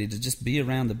opportunity to just be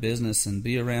around the business and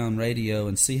be around radio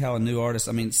and see how a new artist,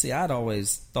 I'd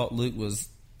always thought Luke was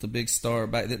the big star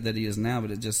back that he is now, but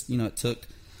it just, it took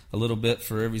a little bit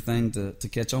for everything to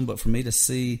catch on. But for me to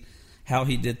see how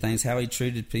he did things, how he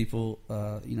treated people,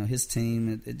 his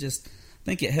team, it just, I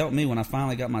think it helped me when I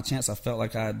finally got my chance. I felt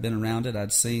like I had been around it.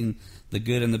 I'd seen the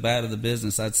good and the bad of the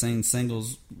business. I'd seen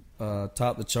singles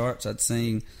top the charts. I'd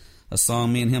seen a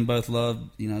song me and him both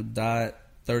loved, Die at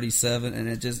 37, and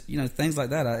it just, things like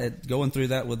that. Going through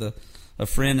that with a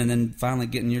friend, and then finally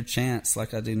getting your chance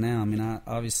like I do now. I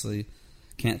obviously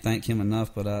can't thank him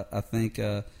enough, but I think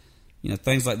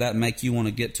things like that make you want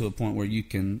to get to a point where you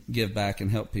can give back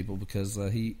and help people, because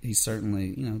he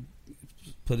certainly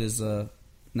put his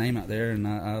name out there, and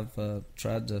I've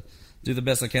tried to do the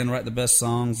best I can, write the best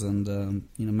songs, and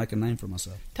make a name for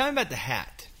myself. Tell me about the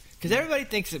hat, because everybody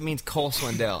thinks it means Cole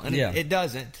Swindell, and it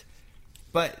doesn't.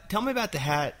 But tell me about the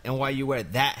hat and why you wear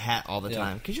that hat all the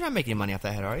time, because you're not making money off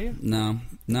that hat, are you? No,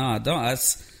 I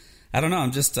don't. I don't know.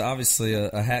 I'm just obviously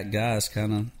a hat guy. It's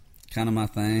kind of my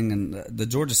thing. And the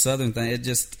Georgia Southern thing,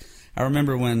 I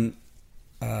remember when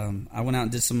I went out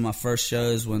and did some of my first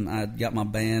shows when I got my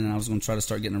band and I was going to try to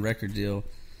start getting a record deal.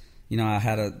 I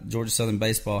had a Georgia Southern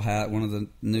baseball hat, one of the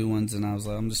new ones, and I was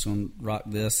like, I'm just going to rock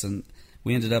this. And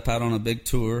we ended up out on a big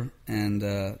tour, and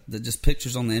just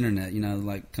pictures on the internet,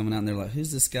 like coming out and they're like,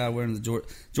 who's this guy wearing the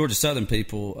Georgia Southern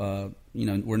people,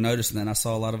 were noticing that. And I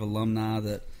saw a lot of alumni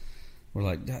that we're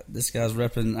like, this guy's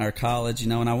repping our college,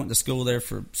 and I went to school there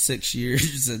for 6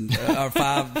 years and or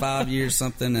 5 years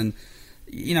something, and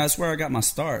it's where I got my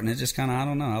start, and it just kind of, I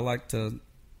don't know, I like to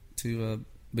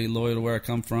be loyal to where I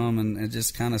come from, and it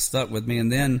just kind of stuck with me.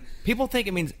 And then people think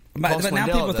it means, but now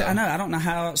people think, I don't know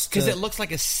how else, because it looks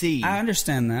like a C. I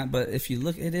understand that, but if you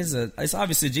look, it's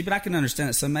obviously a G, but I can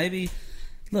understand it. So maybe,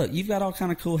 look, you've got all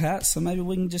kind of cool hats, so maybe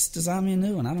we can just design me a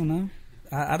new one. I don't know.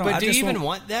 I don't. But do you even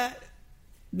want that?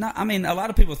 No, a lot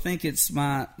of people think it's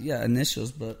my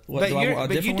initials, but what do I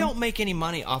want? But you don't make any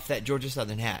money off that Georgia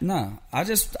Southern hat. No, I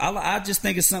just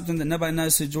think it's something that nobody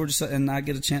knows who Georgia Southern, and I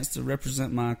get a chance to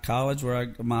represent my college,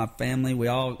 my family. We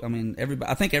all, everybody.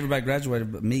 I think everybody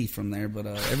graduated but me from there, but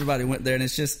everybody went there, and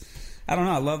it's just, I don't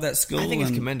know. I love that school. I think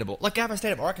it's commendable. Look, I have a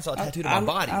state of Arkansas tattooed on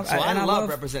my body, so I love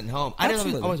representing home. I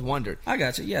always wondered. I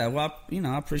got you. Yeah, well,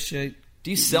 I appreciate. Do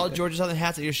you sell Georgia Southern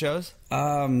hats at your shows?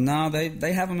 No,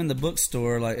 they have them in the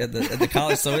bookstore, like at the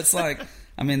college. So it's like,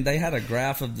 they had a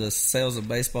graph of the sales of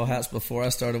baseball hats before I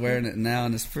started wearing it now,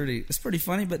 and it's pretty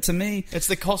funny. But to me, it's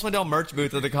the Cole Swindell merch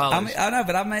booth of the college. I know,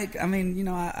 but I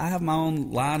have my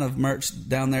own line of merch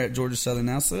down there at Georgia Southern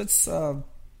now. So it's, I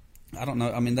don't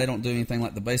know. They don't do anything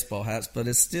like the baseball hats, but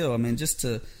it's still, just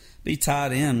to be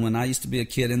tied in. When I used to be a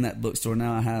kid in that bookstore,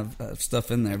 now I have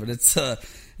stuff in there, but it's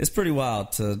pretty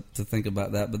wild to think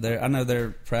about that. But I know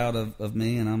they're proud of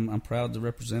me, and I'm proud to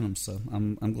represent them. So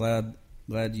I'm glad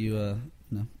you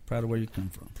proud of where you come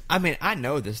from. I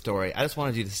know this story. I just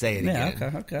wanted you to say it again.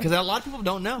 Okay. Because a lot of people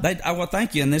don't know. Well,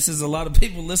 thank you. And this is a lot of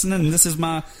people listening, and this is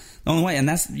the only way. And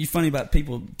that's funny about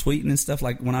people tweeting and stuff.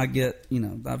 Like when I get,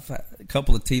 I've had a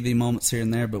couple of TV moments here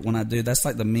and there, but when I do, that's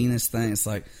like the meanest thing. It's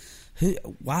like,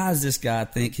 why does this guy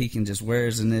think he can just wear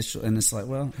his initial? And it's like,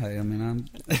 well, hey,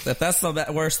 if that's the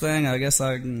worst thing, I guess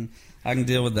I can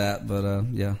deal with that. But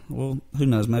well, who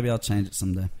knows? Maybe I'll change it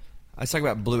someday. Let's talk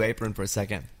about Blue Apron for a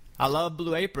second. I love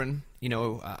Blue Apron.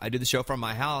 I do the show from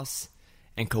my house,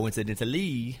 and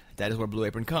coincidentally, that is where Blue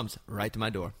Apron comes, right to my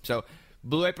door. So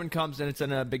Blue Apron comes, and it's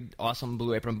in a big, awesome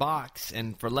Blue Apron box,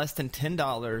 and for less than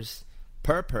 $10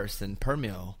 per person per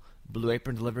meal, Blue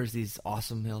Apron delivers these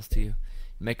awesome meals to you.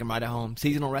 Make them right at home.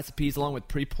 Seasonal recipes along with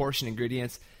pre-portioned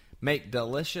ingredients make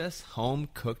delicious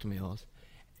home-cooked meals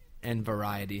and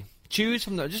variety. Choose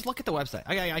from just look at the website.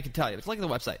 I can tell you. Just look at the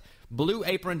website.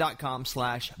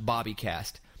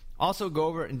 BlueApron.com/BobbyCast. Also go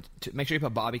over and make sure you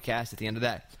put BobbyCast at the end of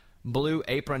that.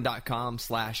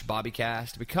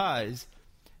 BlueApron.com/BobbyCast, because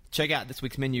check out this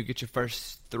week's menu. Get your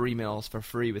first 3 meals for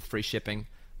free with free shipping.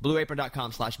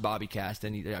 BlueApron.com/BobbyCast.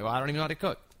 And I don't even know how to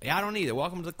cook. I don't either.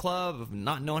 Welcome to the club of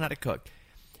not knowing how to cook.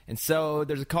 And so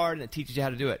there's a card that teaches you how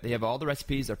to do it. They have all the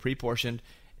recipes. They're pre-portioned.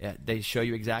 They show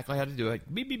you exactly how to do it.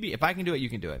 Beep, beep, beep. If I can do it, you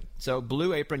can do it. So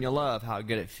Blue Apron, you'll love how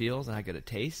good it feels and how good it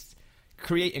tastes.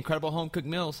 Create incredible home-cooked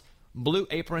meals.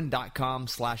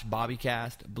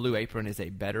 BlueApron.com/BobbyCast. Blue Apron is a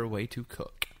better way to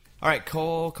cook. All right,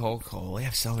 Cole. We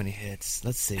have so many hits.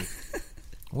 Let's see.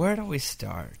 Where do we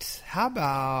start? How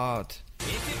about... If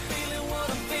you're feeling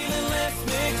what I'm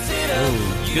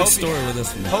Ooh, good story with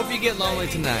this one. Hope you get lonely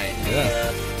tonight.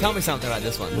 Yeah. Tell me something about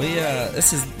this one.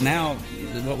 This is now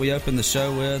what we opened the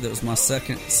show with. It was my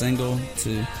second single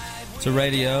to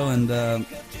radio, and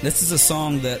this is a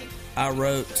song that I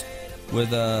wrote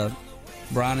with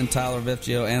Brian and Tyler of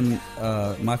FGL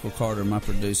and Michael Carter, my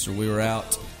producer. We were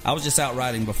out. I was just out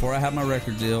writing before I had my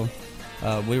record deal.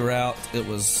 We were out. It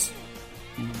was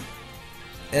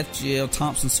FGL,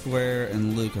 Thompson Square,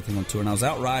 and Luke, I think, on tour. And I was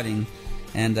out writing,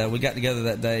 and we got together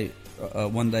that day,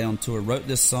 one day on tour, wrote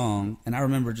this song, and I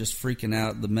remember just freaking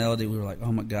out. The melody, we were like,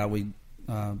 oh my God, we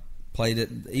played it.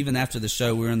 Even after the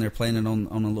show, we were in there playing it on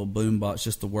a little boom box,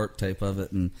 just the work tape of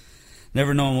it, and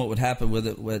never knowing what would happen with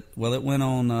it. Well, it went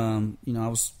on, I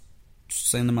was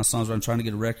sending my songs around trying to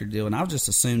get a record deal, and I just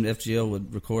assumed FGL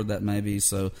would record that maybe,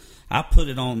 so I put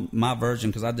it on my version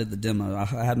because I did the demo. I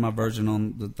had my version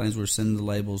on the things we were sending the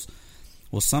labels.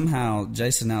 Well, somehow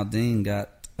Jason Aldean got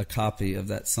a copy of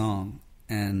that song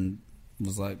and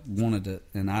was like, wanted it,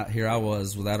 and here I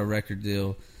was without a record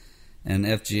deal, and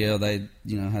FGL, they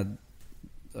had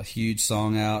a huge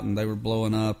song out and they were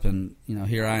blowing up, and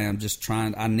here I am just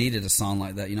trying. I needed a song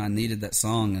like that. I needed that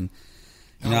song, and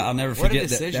I'll never forget what a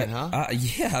decision, huh?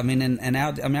 Yeah, I mean, and I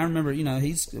remember,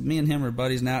 me and him are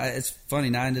buddies now. It's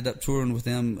funny. Now I ended up touring with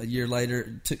him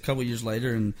a couple years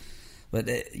later, but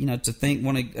to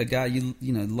think a guy you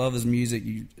love his music,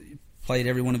 you played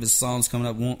every one of his songs coming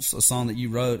up, wants a song that you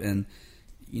wrote, and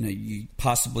you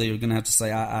possibly are going to have to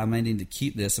say, I may need to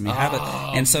keep this. I mean,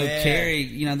 and so man.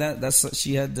 Carrie, that's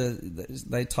she had to.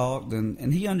 They talked,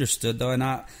 and he understood though, and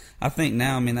I think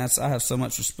now, I mean, I have so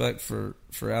much respect for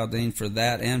Aldean for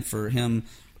that, and for him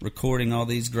recording all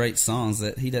these great songs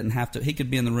that he doesn't have to. He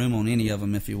could be in the room on any of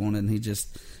them if he wanted, and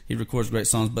he records great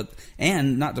songs.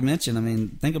 And not to mention, I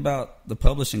mean, think about the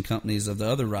publishing companies of the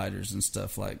other writers and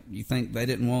stuff. Like, you think they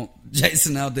didn't want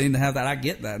Jason Aldean to have that? I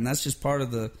get that, and that's just part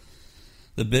of the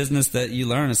business that you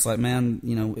learn. It's like, man,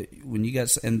 when you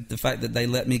got, and the fact that they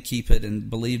let me keep it and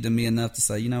believed in me enough to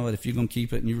say, you know what, if you're going to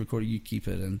keep it and you record it, you keep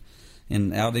it. And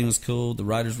Aldean was cool, the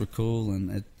writers were cool, and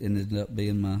it ended up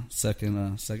being my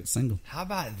second single. How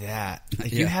about that?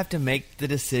 You have to make the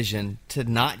decision to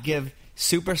not give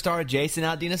superstar Jason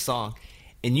Aldean a song,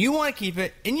 and you want to keep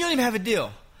it, and you don't even have a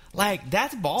deal. Like,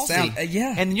 that's ballsy.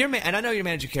 And I know your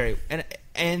manager, Carrie,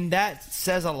 and that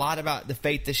says a lot about the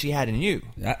faith that she had in you.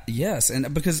 Yes,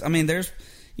 and because, I mean, there's,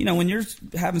 when you're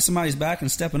having somebody's back and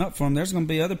stepping up for them, there's going to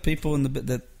be other people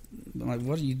that like,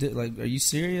 what do you do? Like, are you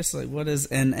serious? Like, what is,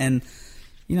 and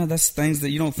that's things that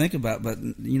you don't think about, but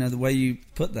the way you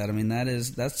put that, I mean,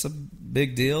 that's a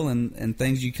big deal, and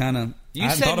things you kind of, I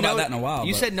haven't thought about that in a while.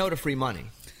 You said no to free money.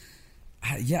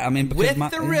 Yeah, I mean, because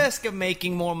with the risk of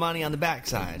making more money on the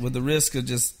backside, with the risk of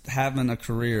just having a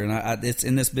career, and it's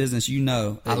in this business.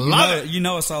 I love it. You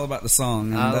know, it's all about the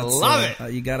song. And I love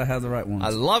it. You got to have the right ones. I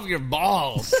love your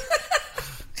balls.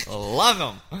 I love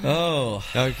them. Oh,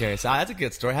 okay. So that's a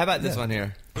good story. How about this one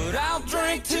here? But I'll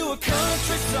drink to a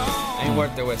country song. Ain't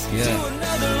worth the whiskey. Yeah. To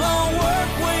another long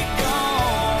work week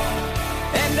gone,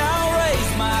 and I'll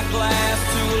raise my glass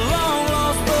to a long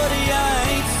lost buddy I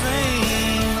ain't seen.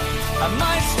 I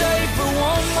might stay for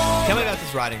one more. Tell me about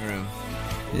this writing room.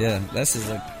 Yeah, this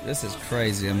is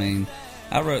crazy. I mean,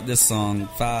 I wrote this song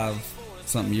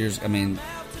 5-something years. I mean,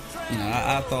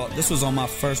 I thought this was on my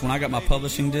first, when I got my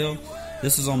publishing deal.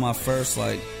 This was on my first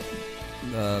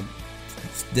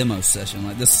demo session.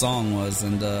 Like, this song was,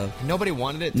 and nobody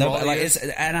wanted it. Nobody,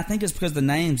 and I think it's because the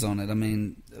names on it. I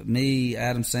mean, me,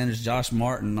 Adam Sanders, Josh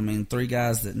Martin. I mean, 3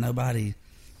 guys that nobody.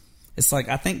 It's like,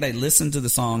 I think they listened to the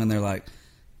song and they're like,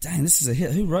 dang, this is a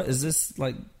hit. Who wrote? Is this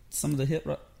like some of the hit?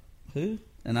 Who?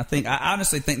 And I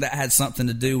honestly think that had something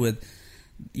to do with,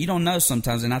 you don't know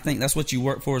sometimes, and I think that's what you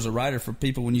work for as a writer. For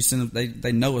people, when you send them,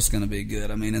 they know it's going to be good.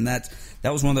 I mean, and that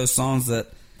was one of those songs that,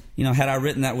 had I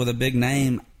written that with a big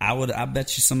name, I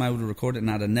bet you somebody would have recorded it, and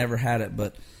I'd have never had it.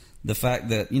 But the fact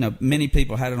that many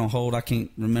people had it on hold, I can't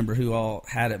remember who all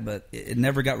had it, but it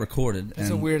never got recorded.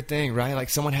 It's a weird thing, right? Like,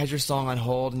 someone has your song on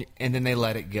hold, and then they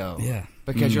let it go. Yeah,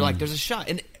 because you're like, there's a shot.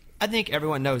 And I think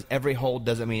everyone knows every hold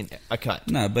doesn't mean a cut.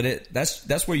 No, but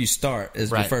that's where you start, is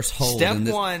right. The first hold. Step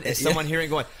one is someone hearing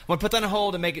going, I'm going to put that on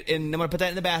hold and make it, and I'm going to put that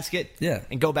in the basket,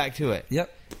 and go back to it.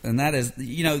 Yep. And that is,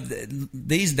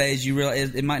 these days you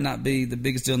realize it might not be the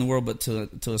biggest deal in the world, but to a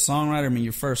songwriter, I mean,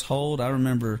 your first hold, I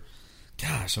remember,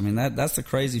 gosh, I mean, that's the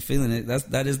crazy feeling.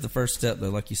 That is the first step,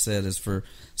 though, like you said, is for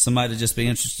somebody to just be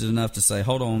interested enough to say,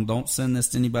 hold on, don't send this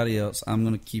to anybody else. I'm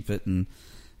going to keep it, and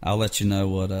I'll let you know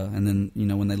what, and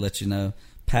then, when they let you know,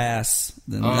 pass,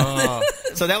 then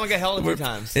So that one got held a few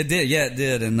times. It did, yeah, it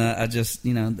did. And I just,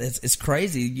 it's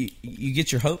crazy. You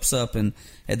get your hopes up, and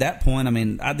at that point, I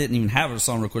mean, I didn't even have a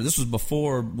song recorded. This was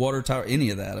before Water Tower, any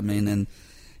of that. I mean, and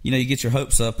you get your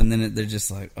hopes up, and then they're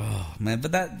just like, oh man.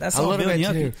 But that's all building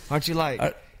up. Too. Aren't you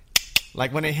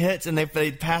like when it hits and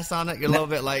they pass on it, you're a little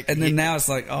bit like. And then now it's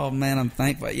like, oh man, I'm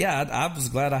thankful. Yeah, I was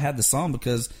glad I had the song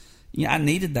because I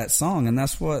needed that song, and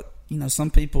that's what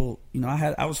some people.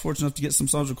 I was fortunate enough to get some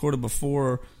songs recorded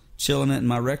before Chilling It in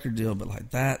my record deal, but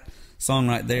like that song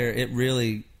right there, it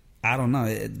really, I don't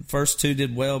know. First two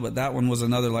did well, but that one was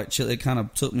another it kind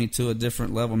of took me to a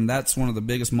different level. And that's one of the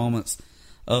biggest moments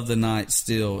of the night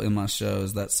still in my show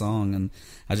is that song. And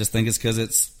I just think it's because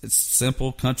it's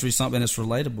simple country, something that's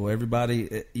relatable.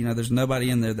 Everybody, there's nobody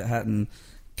in there that hadn't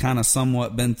kind of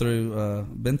somewhat been through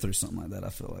something like that. I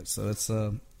feel like so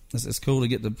it's cool to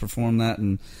get to perform that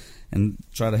and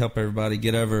try to help everybody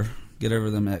get over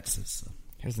them exes. So.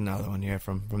 Here's another one here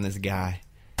from this guy.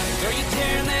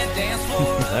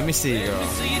 Let me see you,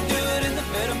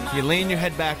 girl. You lean your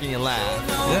head back and you laugh.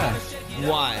 Yeah.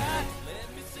 Why?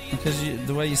 Because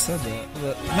the way you said that.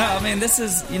 But, no, I mean, this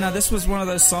was one of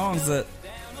those songs that,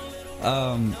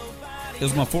 it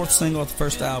was my fourth single off the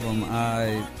first album.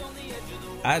 I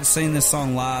had seen this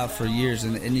song live for years,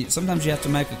 and sometimes you have to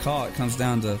make a call. It comes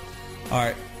down to, all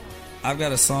right, I've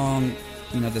got a song,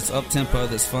 that's up-tempo,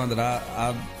 that's fun, that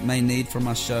I may need for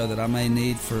my show, that I may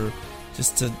need for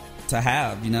just to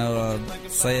have,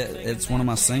 say it's one of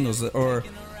my singles, or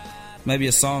maybe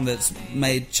a song that's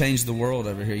change the world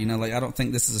over here. I don't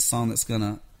think this is a song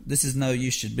this is no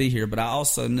You Should Be Here, but I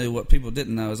also knew what people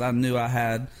didn't know is I knew I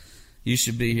had You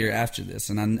Should Be Here after this,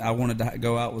 and I wanted to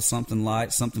go out with something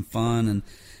light, something fun, and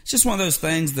it's just one of those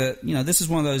things that, this is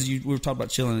one of those, we were talking about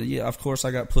Chilling It. Yeah, of course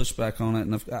I got pushback on it,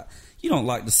 and you don't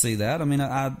like to see that. I mean,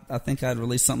 I think I'd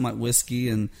released something like Whiskey,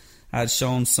 and I'd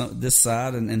shown this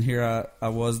side, and here I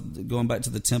was going back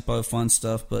to the tempo, fun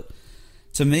stuff, but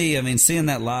to me, I mean, seeing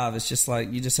that live, it's just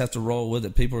like you just have to roll with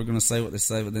it. People are going to say what they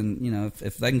say, but then,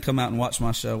 if they can come out and watch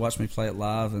my show, watch me play it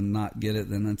live and not get it,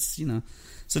 then it's,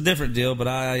 it's a different deal. But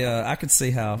I could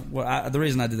see how, the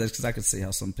reason I did that is because I could see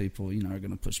how some people, are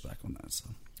going to push back on that. So.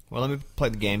 Well, let me play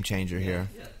the game changer here.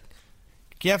 Yeah.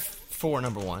 You have 4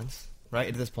 number ones, right,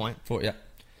 at this point? 4, yeah.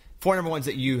 4 number ones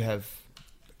that you have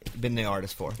been the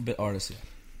artist for. Been artist, yeah.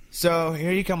 So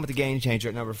here you come with the game changer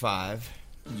at number 5.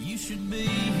 You should be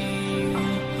here.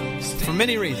 For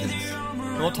many reasons.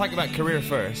 We'll talk about career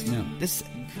first. Yeah.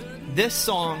 This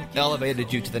song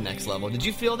elevated you to the next level. Did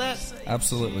you feel that?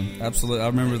 Absolutely. I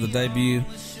remember the debut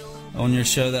on your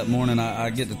show that morning.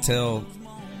 I get to tell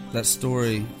that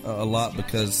story a lot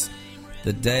because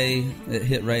the day it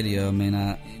hit radio, I mean,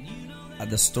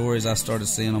 the stories I started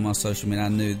seeing on my social media, I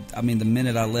knew. I mean, the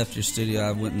minute I left your studio,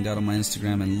 I went and got on my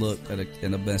Instagram and looked at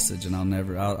a message, and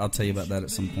I'll tell you about that at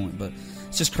some point. But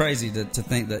it's just crazy to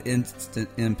think the instant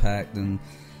impact and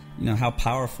how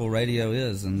powerful radio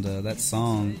is, and that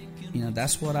song,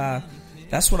 that's what I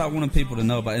wanted people to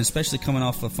know about, and especially coming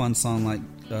off a fun song like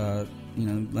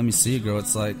Let Me See You Girl.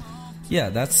 It's like, yeah,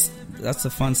 that's the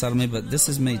fun side of me, but this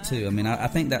is me too. I mean, I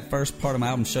think that first part of my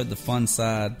album showed the fun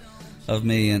side of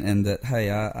me, and that, hey,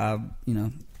 I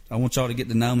want y'all to get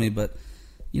to know me, but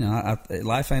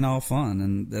life ain't all fun,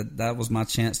 and that was my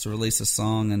chance to release a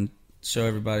song and show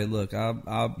everybody, look,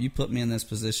 you put me in this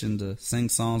position to sing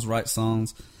songs, write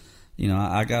songs.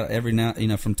 I got every now,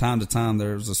 from time to time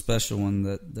there's a special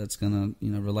one that's gonna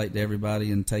relate to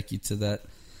everybody and take you to that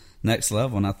next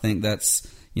level, and I think that's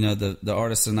the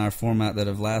artists in our format that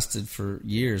have lasted for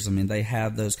years. I mean, they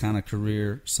have those kind of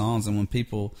career songs, and when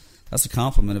people, that's a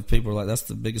compliment. If people are like, that's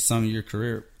the biggest song of your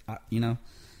career,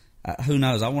 who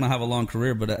knows? I want to have a long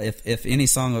career, but if any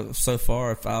song so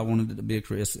far, if I wanted it to be a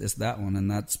career, it's that one,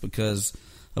 and that's because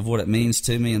of what it means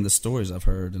to me and the stories I've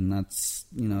heard, and that's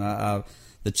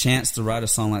the chance to write a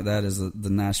song like that is the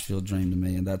Nashville dream to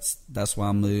me, and that's why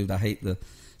I moved. I hate the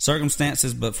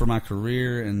circumstances, but for my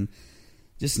career and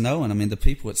just knowing, I mean, the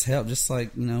people it's helped, just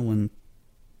like when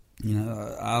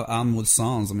I'm with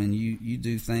songs. I mean, you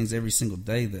do things every single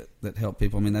day that help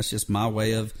people. I mean, that's just my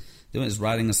way of doing it, is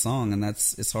writing a song, and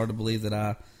it's hard to believe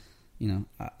that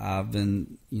I've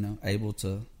been able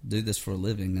to do this for a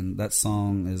living, and that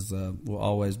song will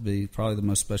always be probably the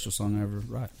most special song I ever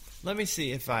write. Let me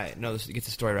see if I know this, get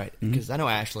the story right, because I know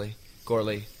Ashley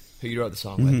Gorley, who you wrote the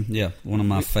song with. Yeah, one of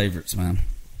my favorites, man.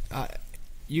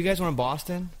 You guys were in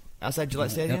Boston, outside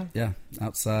Gillette Stadium? Yeah,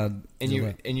 outside. And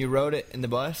you wrote it in the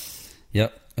bus?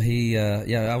 Yep.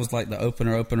 I was like the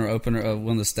opener of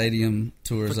one of the stadium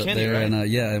tours for up Kenny, there, right?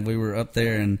 And we were up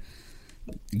there, and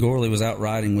Gorley was out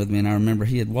riding with me, and I remember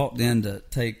he had walked in to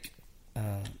take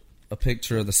a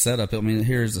picture of the setup. I mean,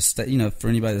 here's a for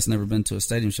anybody that's never been to a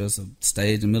stadium show, it's a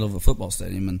stage in the middle of a football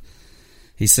stadium, and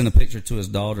he sent a picture to his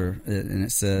daughter, and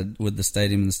it said, with the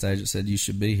stadium and the stage, it said, "You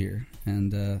should be here."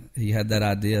 And he had that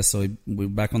idea, so we were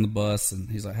back on the bus, and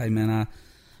he's like, "Hey, man, I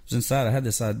was inside. I had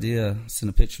this idea. Sent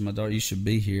a picture to my daughter. You should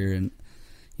be here." And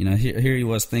here he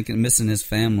was thinking, missing his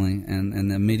family,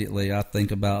 and immediately I think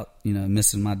about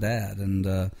missing my dad,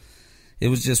 and it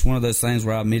was just one of those things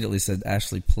where I immediately said,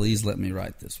 "Ashley, please let me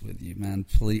write this with you, man,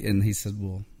 please." And he said,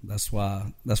 "Well, that's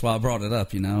why I brought it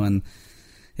up, and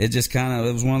it just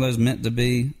it was one of those meant to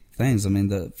be things. I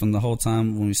mean, from the whole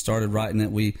time when we started writing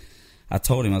it, I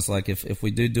told him, I was like, if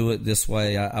we do it this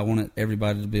way, I want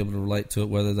everybody to be able to relate to it,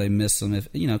 whether they miss them,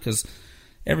 because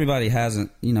everybody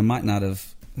hasn't, might not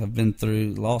have been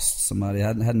through, lost somebody,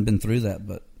 hadn't been through that,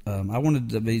 but I wanted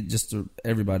to be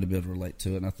everybody to be able to relate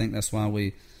to it, and I think that's why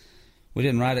we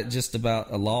didn't write it just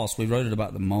about a loss. We wrote it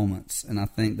about the moments, and I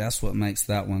think that's what makes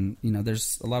that one,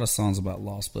 there's a lot of songs about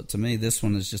loss, but to me, this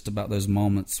one is just about those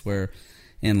moments where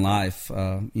in life,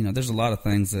 there's a lot of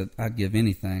things that I'd give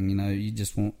anything,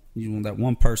 you want that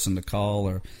one person to call,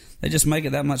 or they just make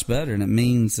it that much better, and it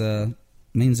means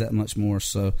that much more.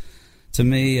 So to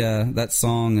me, that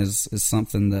song is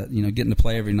something that, getting to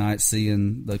play every night,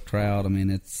 seeing the crowd, I mean,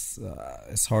 it's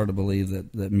hard to believe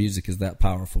that music is that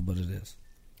powerful, but it is.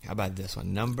 How about this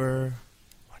one? Number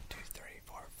 1, 2, 3,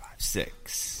 4, 5,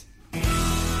 6. In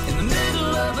the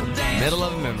middle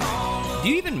of a memory. Do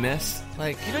you even miss?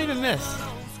 Like, you don't even miss.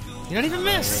 You don't even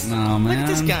miss. No, man. Look at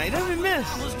this guy. You don't even miss.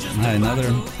 Hey,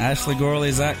 another Ashley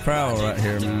Gorley, Zach Crowell right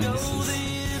here, man. This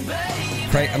is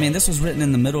great. I mean, this was written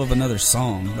in the middle of another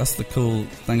song. That's the cool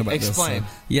thing about this. Explain.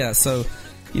 Yeah, so...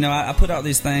 I put out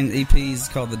these EPs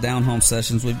called the Down Home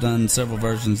Sessions. We've done several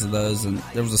versions of those, and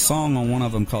there was a song on one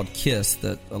of them called Kiss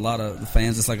that a lot of the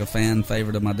fans, it's like a fan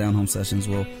favorite of my Down Home Sessions.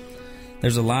 Well,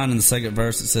 there's a line in the second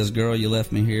verse that says, "Girl, you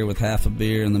left me here with half a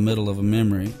beer in the middle of a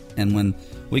memory." And when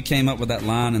we came up with that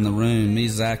line in the room, me,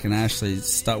 Zach, and Ashley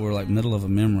we were like, middle of a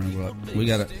memory.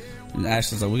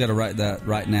 Ashley's like, we got to write that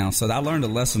right now. So I learned a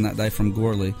lesson that day from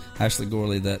Ashley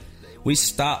Gorley, that we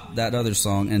stopped that other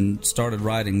song and started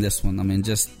writing this one. I mean,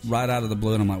 just right out of the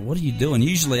blue. And I'm like, what are you doing?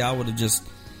 Usually I would have just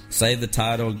saved the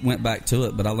title, went back to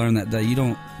it. But I learned that day,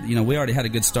 we already had a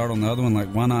good start on the other one. Like,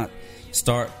 why not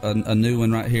start a new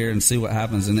one right here and see what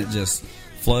happens? And it just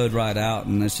flowed right out.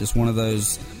 And it's just one of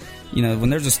those,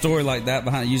 when there's a story like that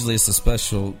behind it, usually it's a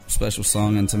special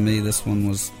song. And to me, this one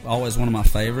was always one of my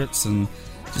favorites. And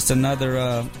just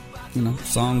another,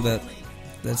 song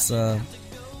that's,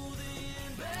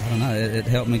 I don't know. It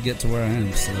helped me get to where I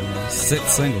am. So, 6th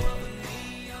single.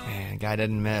 Man, guy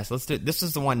doesn't miss. Let's do it. This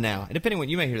is the one now. And depending on,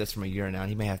 you may hear this from a year now, and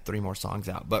he may have 3 more songs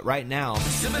out. But right now,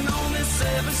 this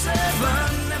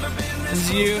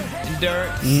is you and Dirk,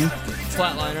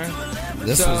 Flatliner.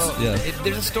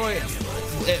 There's a story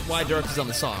why Dirk is on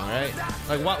the song, right?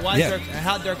 Like, why Dirk?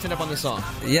 How Dirk ended up on the song?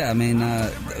 Yeah, I mean,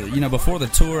 before the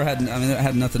tour, it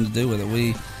had nothing to do with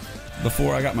it.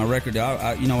 Before I got my record deal,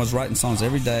 I was writing songs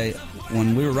every day.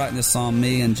 When we were writing this song,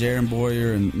 me and Jaron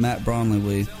Boyer and Matt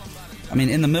Bromley,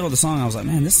 in the middle of the song, I was like,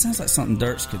 man, this sounds like something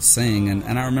Dirks could sing.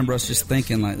 And I remember us just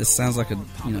thinking, like, this sounds like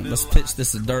let's pitch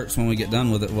this to Dirks when we get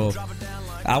done with it. Well,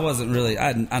 I wasn't really,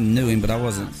 I knew him, but I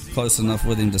wasn't close enough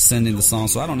with him to send him the song,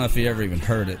 so I don't know if he ever even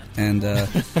heard it. And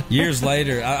years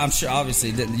later, I'm sure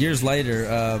obviously he didn't. Years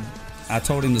later, I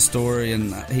told him the story,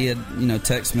 and he had,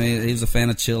 texted me. He was a fan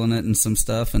of Chillin' It and some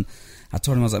stuff, and I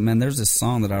told him, I was like, man, there's this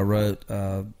song that I wrote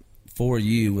for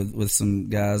you with some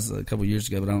guys a couple years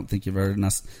ago, but I don't think you've heard it.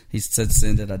 And he said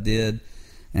send it. I did.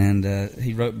 And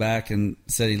he wrote back and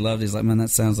said he loved it. He's like, man, that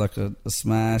sounds like a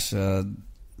smash. And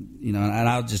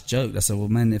I just joked. I said, well,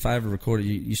 man, if I ever record it,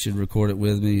 you should record it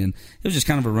with me. And it was just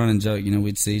kind of a running joke.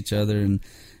 We'd see each other, and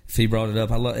if he brought it up,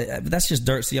 but that's just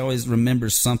Dirks. He always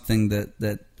remembers something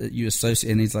that you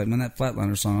associate. And he's like, man, that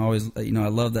Flatliner song, I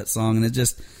love that song. And it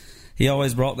just, he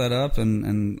always brought that up,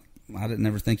 and I didn't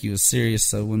ever think he was serious.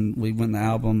 So when we went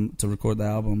to record the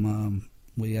album,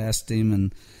 we asked him,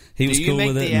 and he was cool with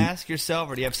it. Do you make the ask yourself,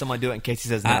 or do you have someone do it in case he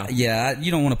says no?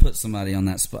 You don't want to put somebody on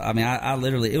that spot. I mean, I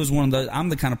literally, it was one of those, I'm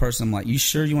the kind of person, I'm like, you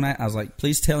sure you want to? I was like,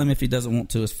 please tell him if he doesn't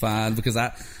want to, it's fine, because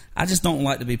I just don't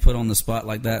like to be put on the spot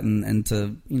like that, and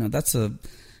to,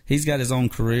 he's got his own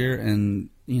career, and,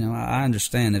 I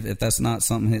understand if that's not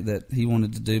something that he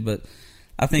wanted to do, but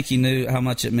I think he knew how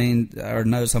much it means, or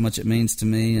knows how much it means to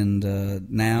me, and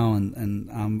now, and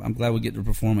I'm glad we get to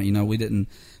perform it. We didn't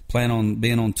plan on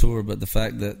being on tour, but the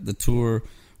fact that the tour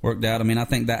worked out, I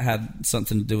think that had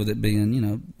something to do with it being,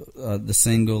 the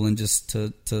single, and just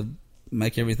to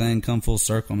make everything come full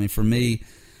circle. For me,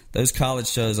 those college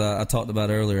shows I talked about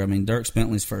earlier. I mean, Dierks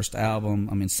Bentley's first album.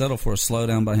 I mean, "Settle for a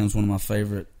Slowdown" by him is one of my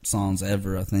favorite songs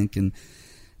ever, I think. And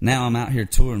now I'm out here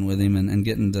touring with him and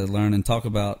getting to learn and talk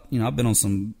about. I've been on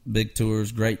some big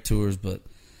tours, great tours, but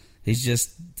he's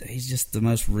just the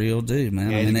most real dude,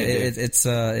 man. Yeah, I mean,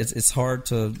 it's hard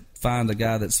to find a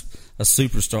guy that's a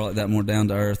superstar like that, more down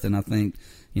to earth, and I think.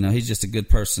 He's just a good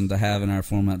person to have in our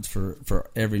format for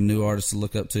every new artist to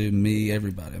look up to, me,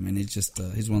 everybody. I mean,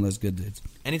 he's one of those good dudes.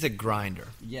 And he's a grinder.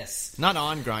 Yes. Not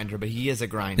on Grindr, but he is a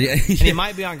grinder. Yeah, and he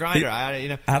might be on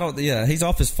Grindr. He's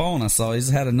off his phone, I saw. He's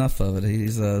had enough of it.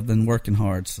 He's been working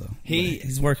hard, so.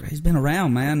 He's been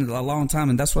around, man, a long time,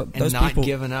 and that's what those people. And not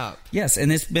giving up. Yes,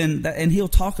 and it's been, and he'll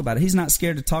talk about it. He's not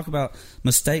scared to talk about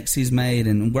mistakes he's made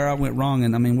and where I went wrong,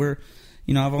 and I mean,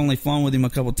 I've only flown with him a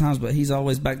couple of times, but he's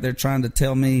always back there trying to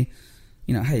tell me,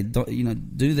 hey,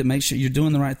 don't, do that. Make sure you're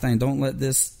doing the right thing. Don't let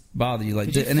this bother you.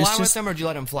 Did you fly with him, or did you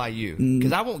let him fly you?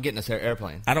 Because I won't get in this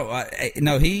airplane. I don't.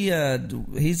 No,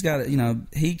 he's got.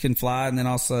 He can fly, and then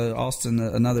also Austin,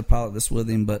 another pilot that's with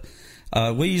him. But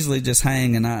we usually just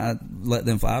hang, and I let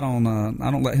them fly. I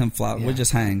don't let him fly. Yeah. We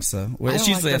just hang. So it's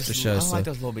usually after show. I don't like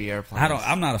those little bitty airplanes.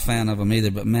 I'm not a fan of them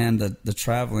either. But man, the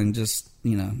traveling just.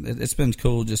 It's been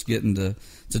cool just getting to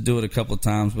do it a couple of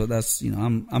times, but that's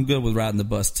I'm good with riding the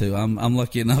bus too. I'm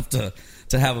lucky enough to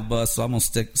have a bus, so I'm gonna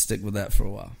stick with that for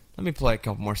a while. Let me play a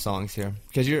couple more songs here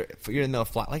because you're in the middle of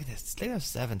flight. Like this, they have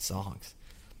 7 songs,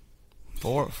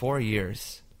 4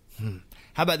 years.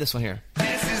 How about this one here?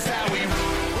 This is how we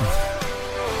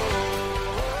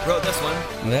wrote this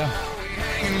one. Yeah.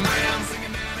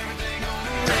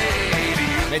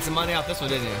 Made some money off this one,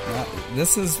 didn't you?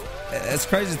 It's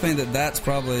crazy to think that's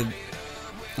probably,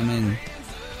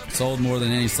 sold more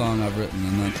than any song I've written,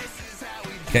 and I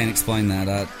can't explain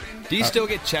that. Do you still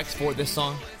get checks for this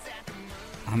song?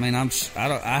 I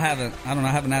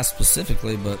haven't asked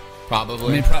specifically, but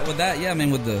probably. With that, yeah.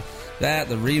 With the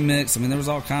remix. There was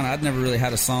all kind of. I'd never really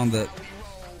had a song that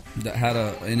had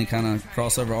any kind of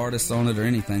crossover artists on it or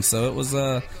anything. So it was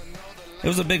a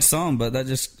big song, but that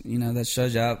just that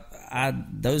shows you.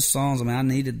 Those songs, I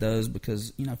needed those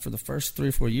because, for the first 3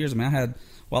 or 4 years,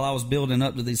 while I was building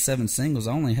up to these 7 singles,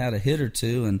 I only had a hit or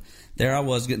two, and there I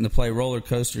was getting to play Roller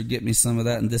Coaster, get me some of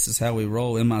that, and This Is How We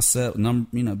Roll in my set,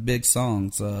 big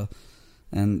songs, that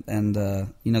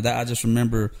I just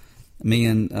remember me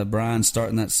and Brian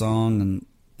starting that song,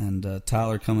 and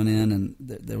Tyler coming in, and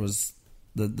there was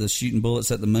the Shooting Bullets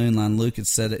at the Moon line. Luke had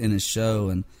said it in his show,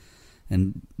 and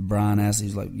Brian asked,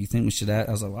 he's like, "You think we should ask?"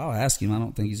 I was like, "Well, I'll ask him. I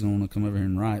don't think he's going to come over here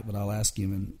and write, but I'll ask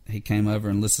him." And he came over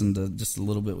and listened to just a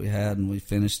little bit we had, and we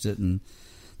finished it. And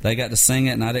they got to sing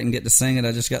it, and I didn't get to sing it.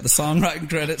 I just got the songwriting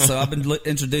credit. So I've been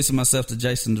introducing myself to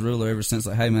Jason Derulo ever since.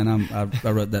 Like, hey, man,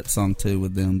 I wrote that song too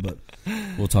with them, but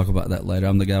we'll talk about that later.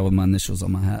 I'm the guy with my initials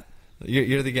on my hat.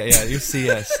 You're the guy, yeah. You're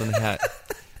CS on the hat.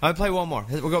 I'll play one more.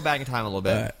 We'll go back in time a little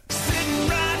bit. Right.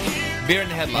 Beer in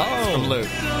the Headlights from Luke.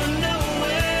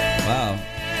 Wow.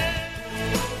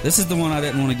 This is the one I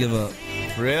didn't want to give up.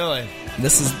 Really?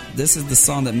 This is the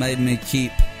song that made me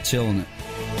keep chilling it.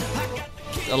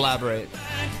 Elaborate.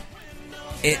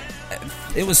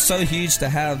 It was so huge to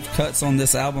have cuts on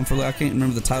this album. I can't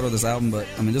remember the title of this album, but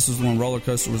this was the one Roller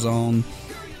Coaster was on,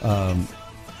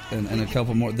 and a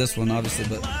couple more. This one, obviously,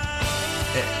 but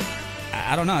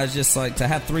I don't know. It's just like to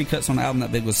have 3 cuts on the album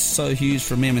that big was so huge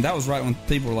for me. That was right when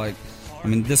people were like,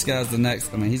 this guy's the next.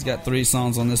 He's got 3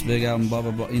 songs on this big album, blah,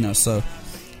 blah, blah. So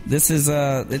this is,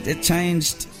 it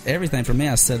changed everything for me.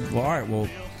 I said, well, all right, well,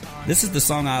 this is the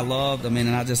song I loved. And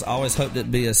I just always hoped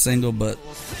it'd be a single, but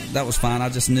that was fine. I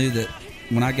just knew that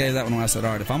when I gave that one, I said,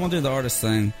 all right, if I'm going to do the artist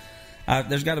thing,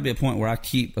 there's got to be a point where I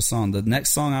keep a song. The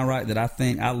next song I write that I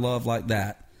think I love like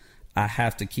that, I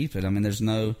have to keep it. There's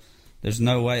no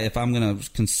way if I'm going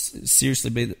to seriously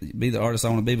be the artist I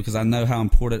want to be, because I know how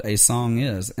important a song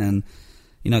is. And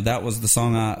that was the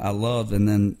song I loved. And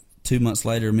then 2 months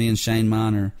later, me and Shane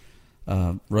Miner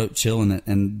wrote "Chillin' It,"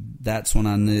 and that's when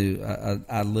I knew.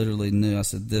 I literally knew. I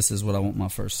said, "This is what I want my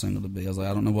first single to be." I was like,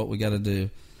 "I don't know what we got to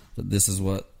do, but this is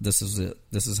it.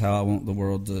 This is how I want the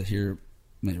world to hear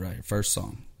me right here. First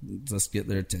song. Let's get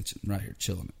their attention right here,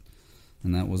 Chillin' It."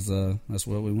 And that's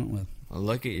what we went with. Well,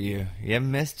 look at you. You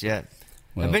haven't missed yet.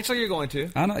 Well, eventually you're going to.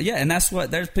 I know. Yeah, and that's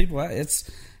what there's people.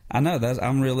 I know that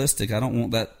I'm realistic. I don't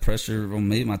want that pressure on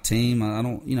me, my team. I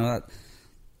don't.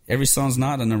 Every song's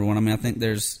not a number one. I think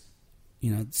there's,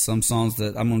 some songs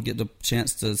that I'm going to get the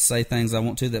chance to say things I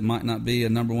want to that might not be a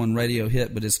number one radio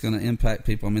hit, but it's going to impact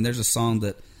people. There's a song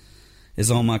that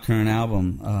is on my current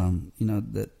album,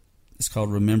 that it's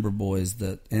called "Remember Boys,"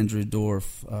 that Andrew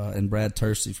Dorff and Brad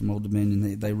Tersey from Old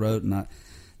Dominion they wrote, and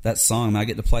that song. I mean, I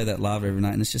get to play that live every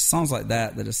night, and it's just songs like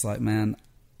that it's like, man,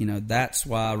 you know, that's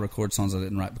why I record songs I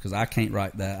didn't write, because I can't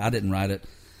write that. I didn't write it,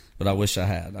 but I wish I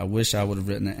had. I wish I would have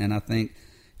written it. And I think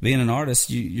being an artist,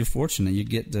 you're fortunate. You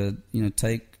get to, you know,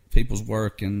 take people's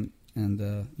work and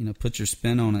you know, put your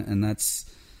spin on it, and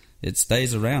it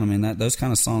stays around. I mean, those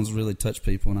kind of songs really touch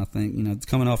people, and I think, you know,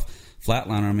 coming off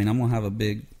Flatliner, I mean, I'm gonna have a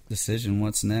big decision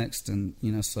what's next, and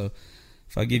you know, so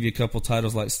if I give you a couple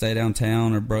titles like Stay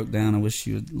Downtown or Broke Down, I wish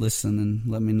you would listen and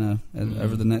let me know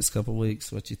over the next couple of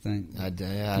weeks what you think.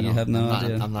 You have no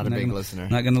idea. I'm not a big listener.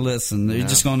 Not going to listen. No. You're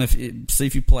just going to see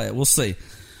if you play it. We'll see.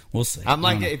 I'm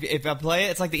like, if I play it,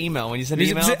 it's like the email. When you send an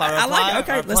email, if I reply, I like it.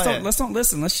 Okay, let's don't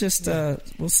listen. Let's just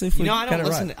we'll see if we got it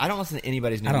right. I don't listen to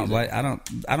anybody's new music. I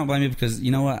don't blame you, because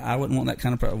you know what? I wouldn't want that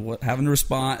kind of having to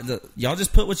respond. Y'all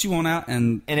just put what you want out,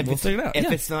 and we'll figure it out. If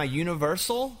it's not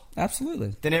universal,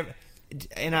 absolutely. Then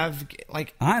I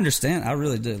understand. I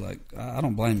really do. Like, I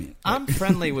don't blame you. I'm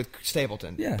friendly with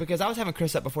Stapleton. Yeah. Because I was having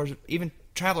Chris up before even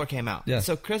Traveler came out. Yeah.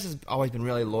 So Chris has always been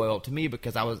really loyal to me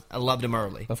because I loved him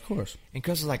early. Of course. And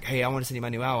Chris was like, hey, I want to send you my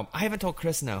new album. I haven't told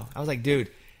Chris no. I was like,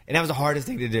 dude. And that was the hardest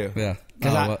thing to do. Yeah.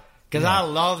 Because I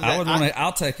love that.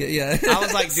 I'll take it. Yeah. I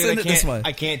was like, dude,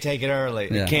 I can't take it early.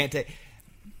 Yeah.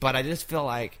 But I just feel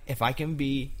like if I can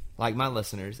be like my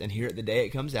listeners and hear it the day it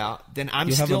comes out, then I'm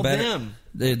still them.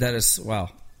 Dude, that is, wow.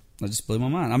 That just blew my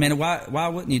mind. I mean, why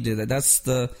wouldn't you do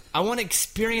that? I want to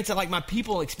experience it like my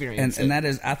people experience it. And that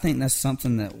is, I think that's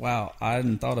something that, wow, I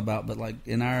hadn't thought about, but like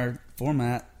in our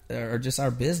format or just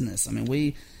our business. I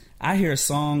mean, I hear a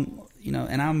song, you know,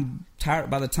 and I'm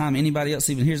tired by the time anybody else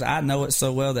even hears it. I know it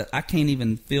so well that I can't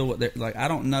even feel what they're like. I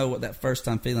don't know what that first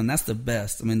time feeling. That's the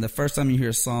best. I mean, the first time you hear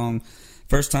a song,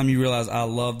 first time you realize I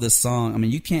love this song. I mean,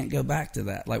 you can't go back to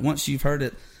that. Like once you've heard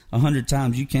it 100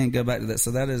 times, you can't go back to that.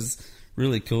 So that is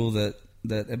really cool but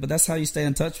that's how you stay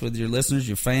in touch with your listeners,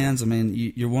 your fans. I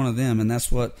mean, you're one of them, and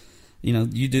that's what, you know,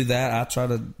 you do that. I try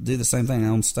to do the same thing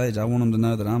on stage. I want them to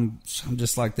know that I'm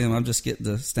just like them. I'm just getting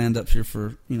to stand up here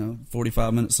for, you know,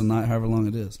 45 minutes a night, however long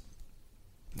it is.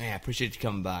 Man, I appreciate you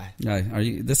coming by.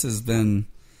 Hey, this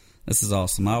is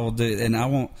awesome. I will do, and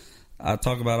I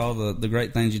talk about all the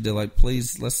great things you do. Like,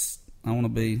 please, I want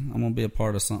to be a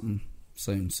part of something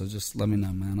soon. So just let me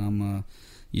know, man.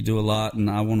 You do a lot, and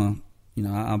I want to, you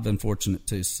know, I've been fortunate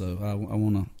too, so I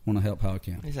want to help how I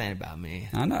can. This ain't about me.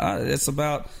 I know it's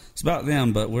about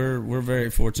them, but we're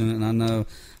very fortunate, and I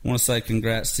want to say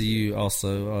congrats to you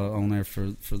also on there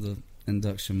for the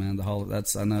induction, man.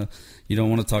 I know you don't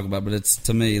want to talk about, but it's,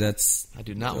 to me, that's. I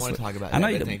do not want to talk about. I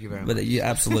know thank you very much. But yeah,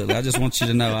 absolutely. I just want you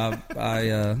to know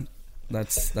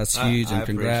that's huge, and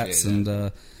congrats,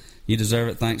 and you deserve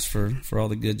it. Thanks for all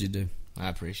the good you do. I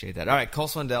appreciate that. All right, Cole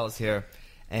Swindell is here.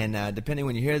 And depending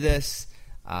when you hear this,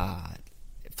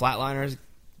 Flatliners,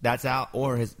 that's out,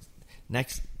 or his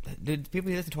next. Did people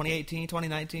hear this in 2018,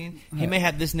 2019? He may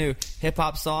have this new hip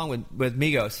hop song with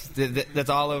Migos that's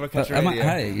all over country radio.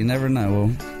 Hey, you never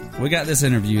know. Well, we got this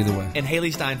interview either way. And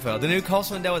Haley Steinfeld, the new Cole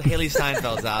Swindell with Haley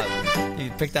Steinfeld's out.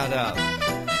 You picked that up.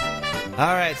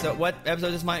 All right, so what episode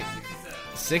is this, Mike?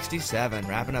 67,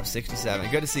 wrapping up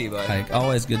 67. Good to see you, bud. Hey,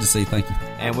 always good to see you. Thank you.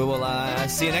 And we will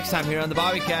see you next time here on the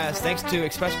Bobbycast. Thanks to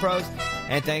Express Pros,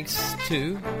 and thanks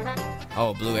to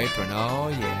Blue Apron. Oh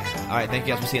yeah. All right, thank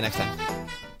you guys. We'll see you next time.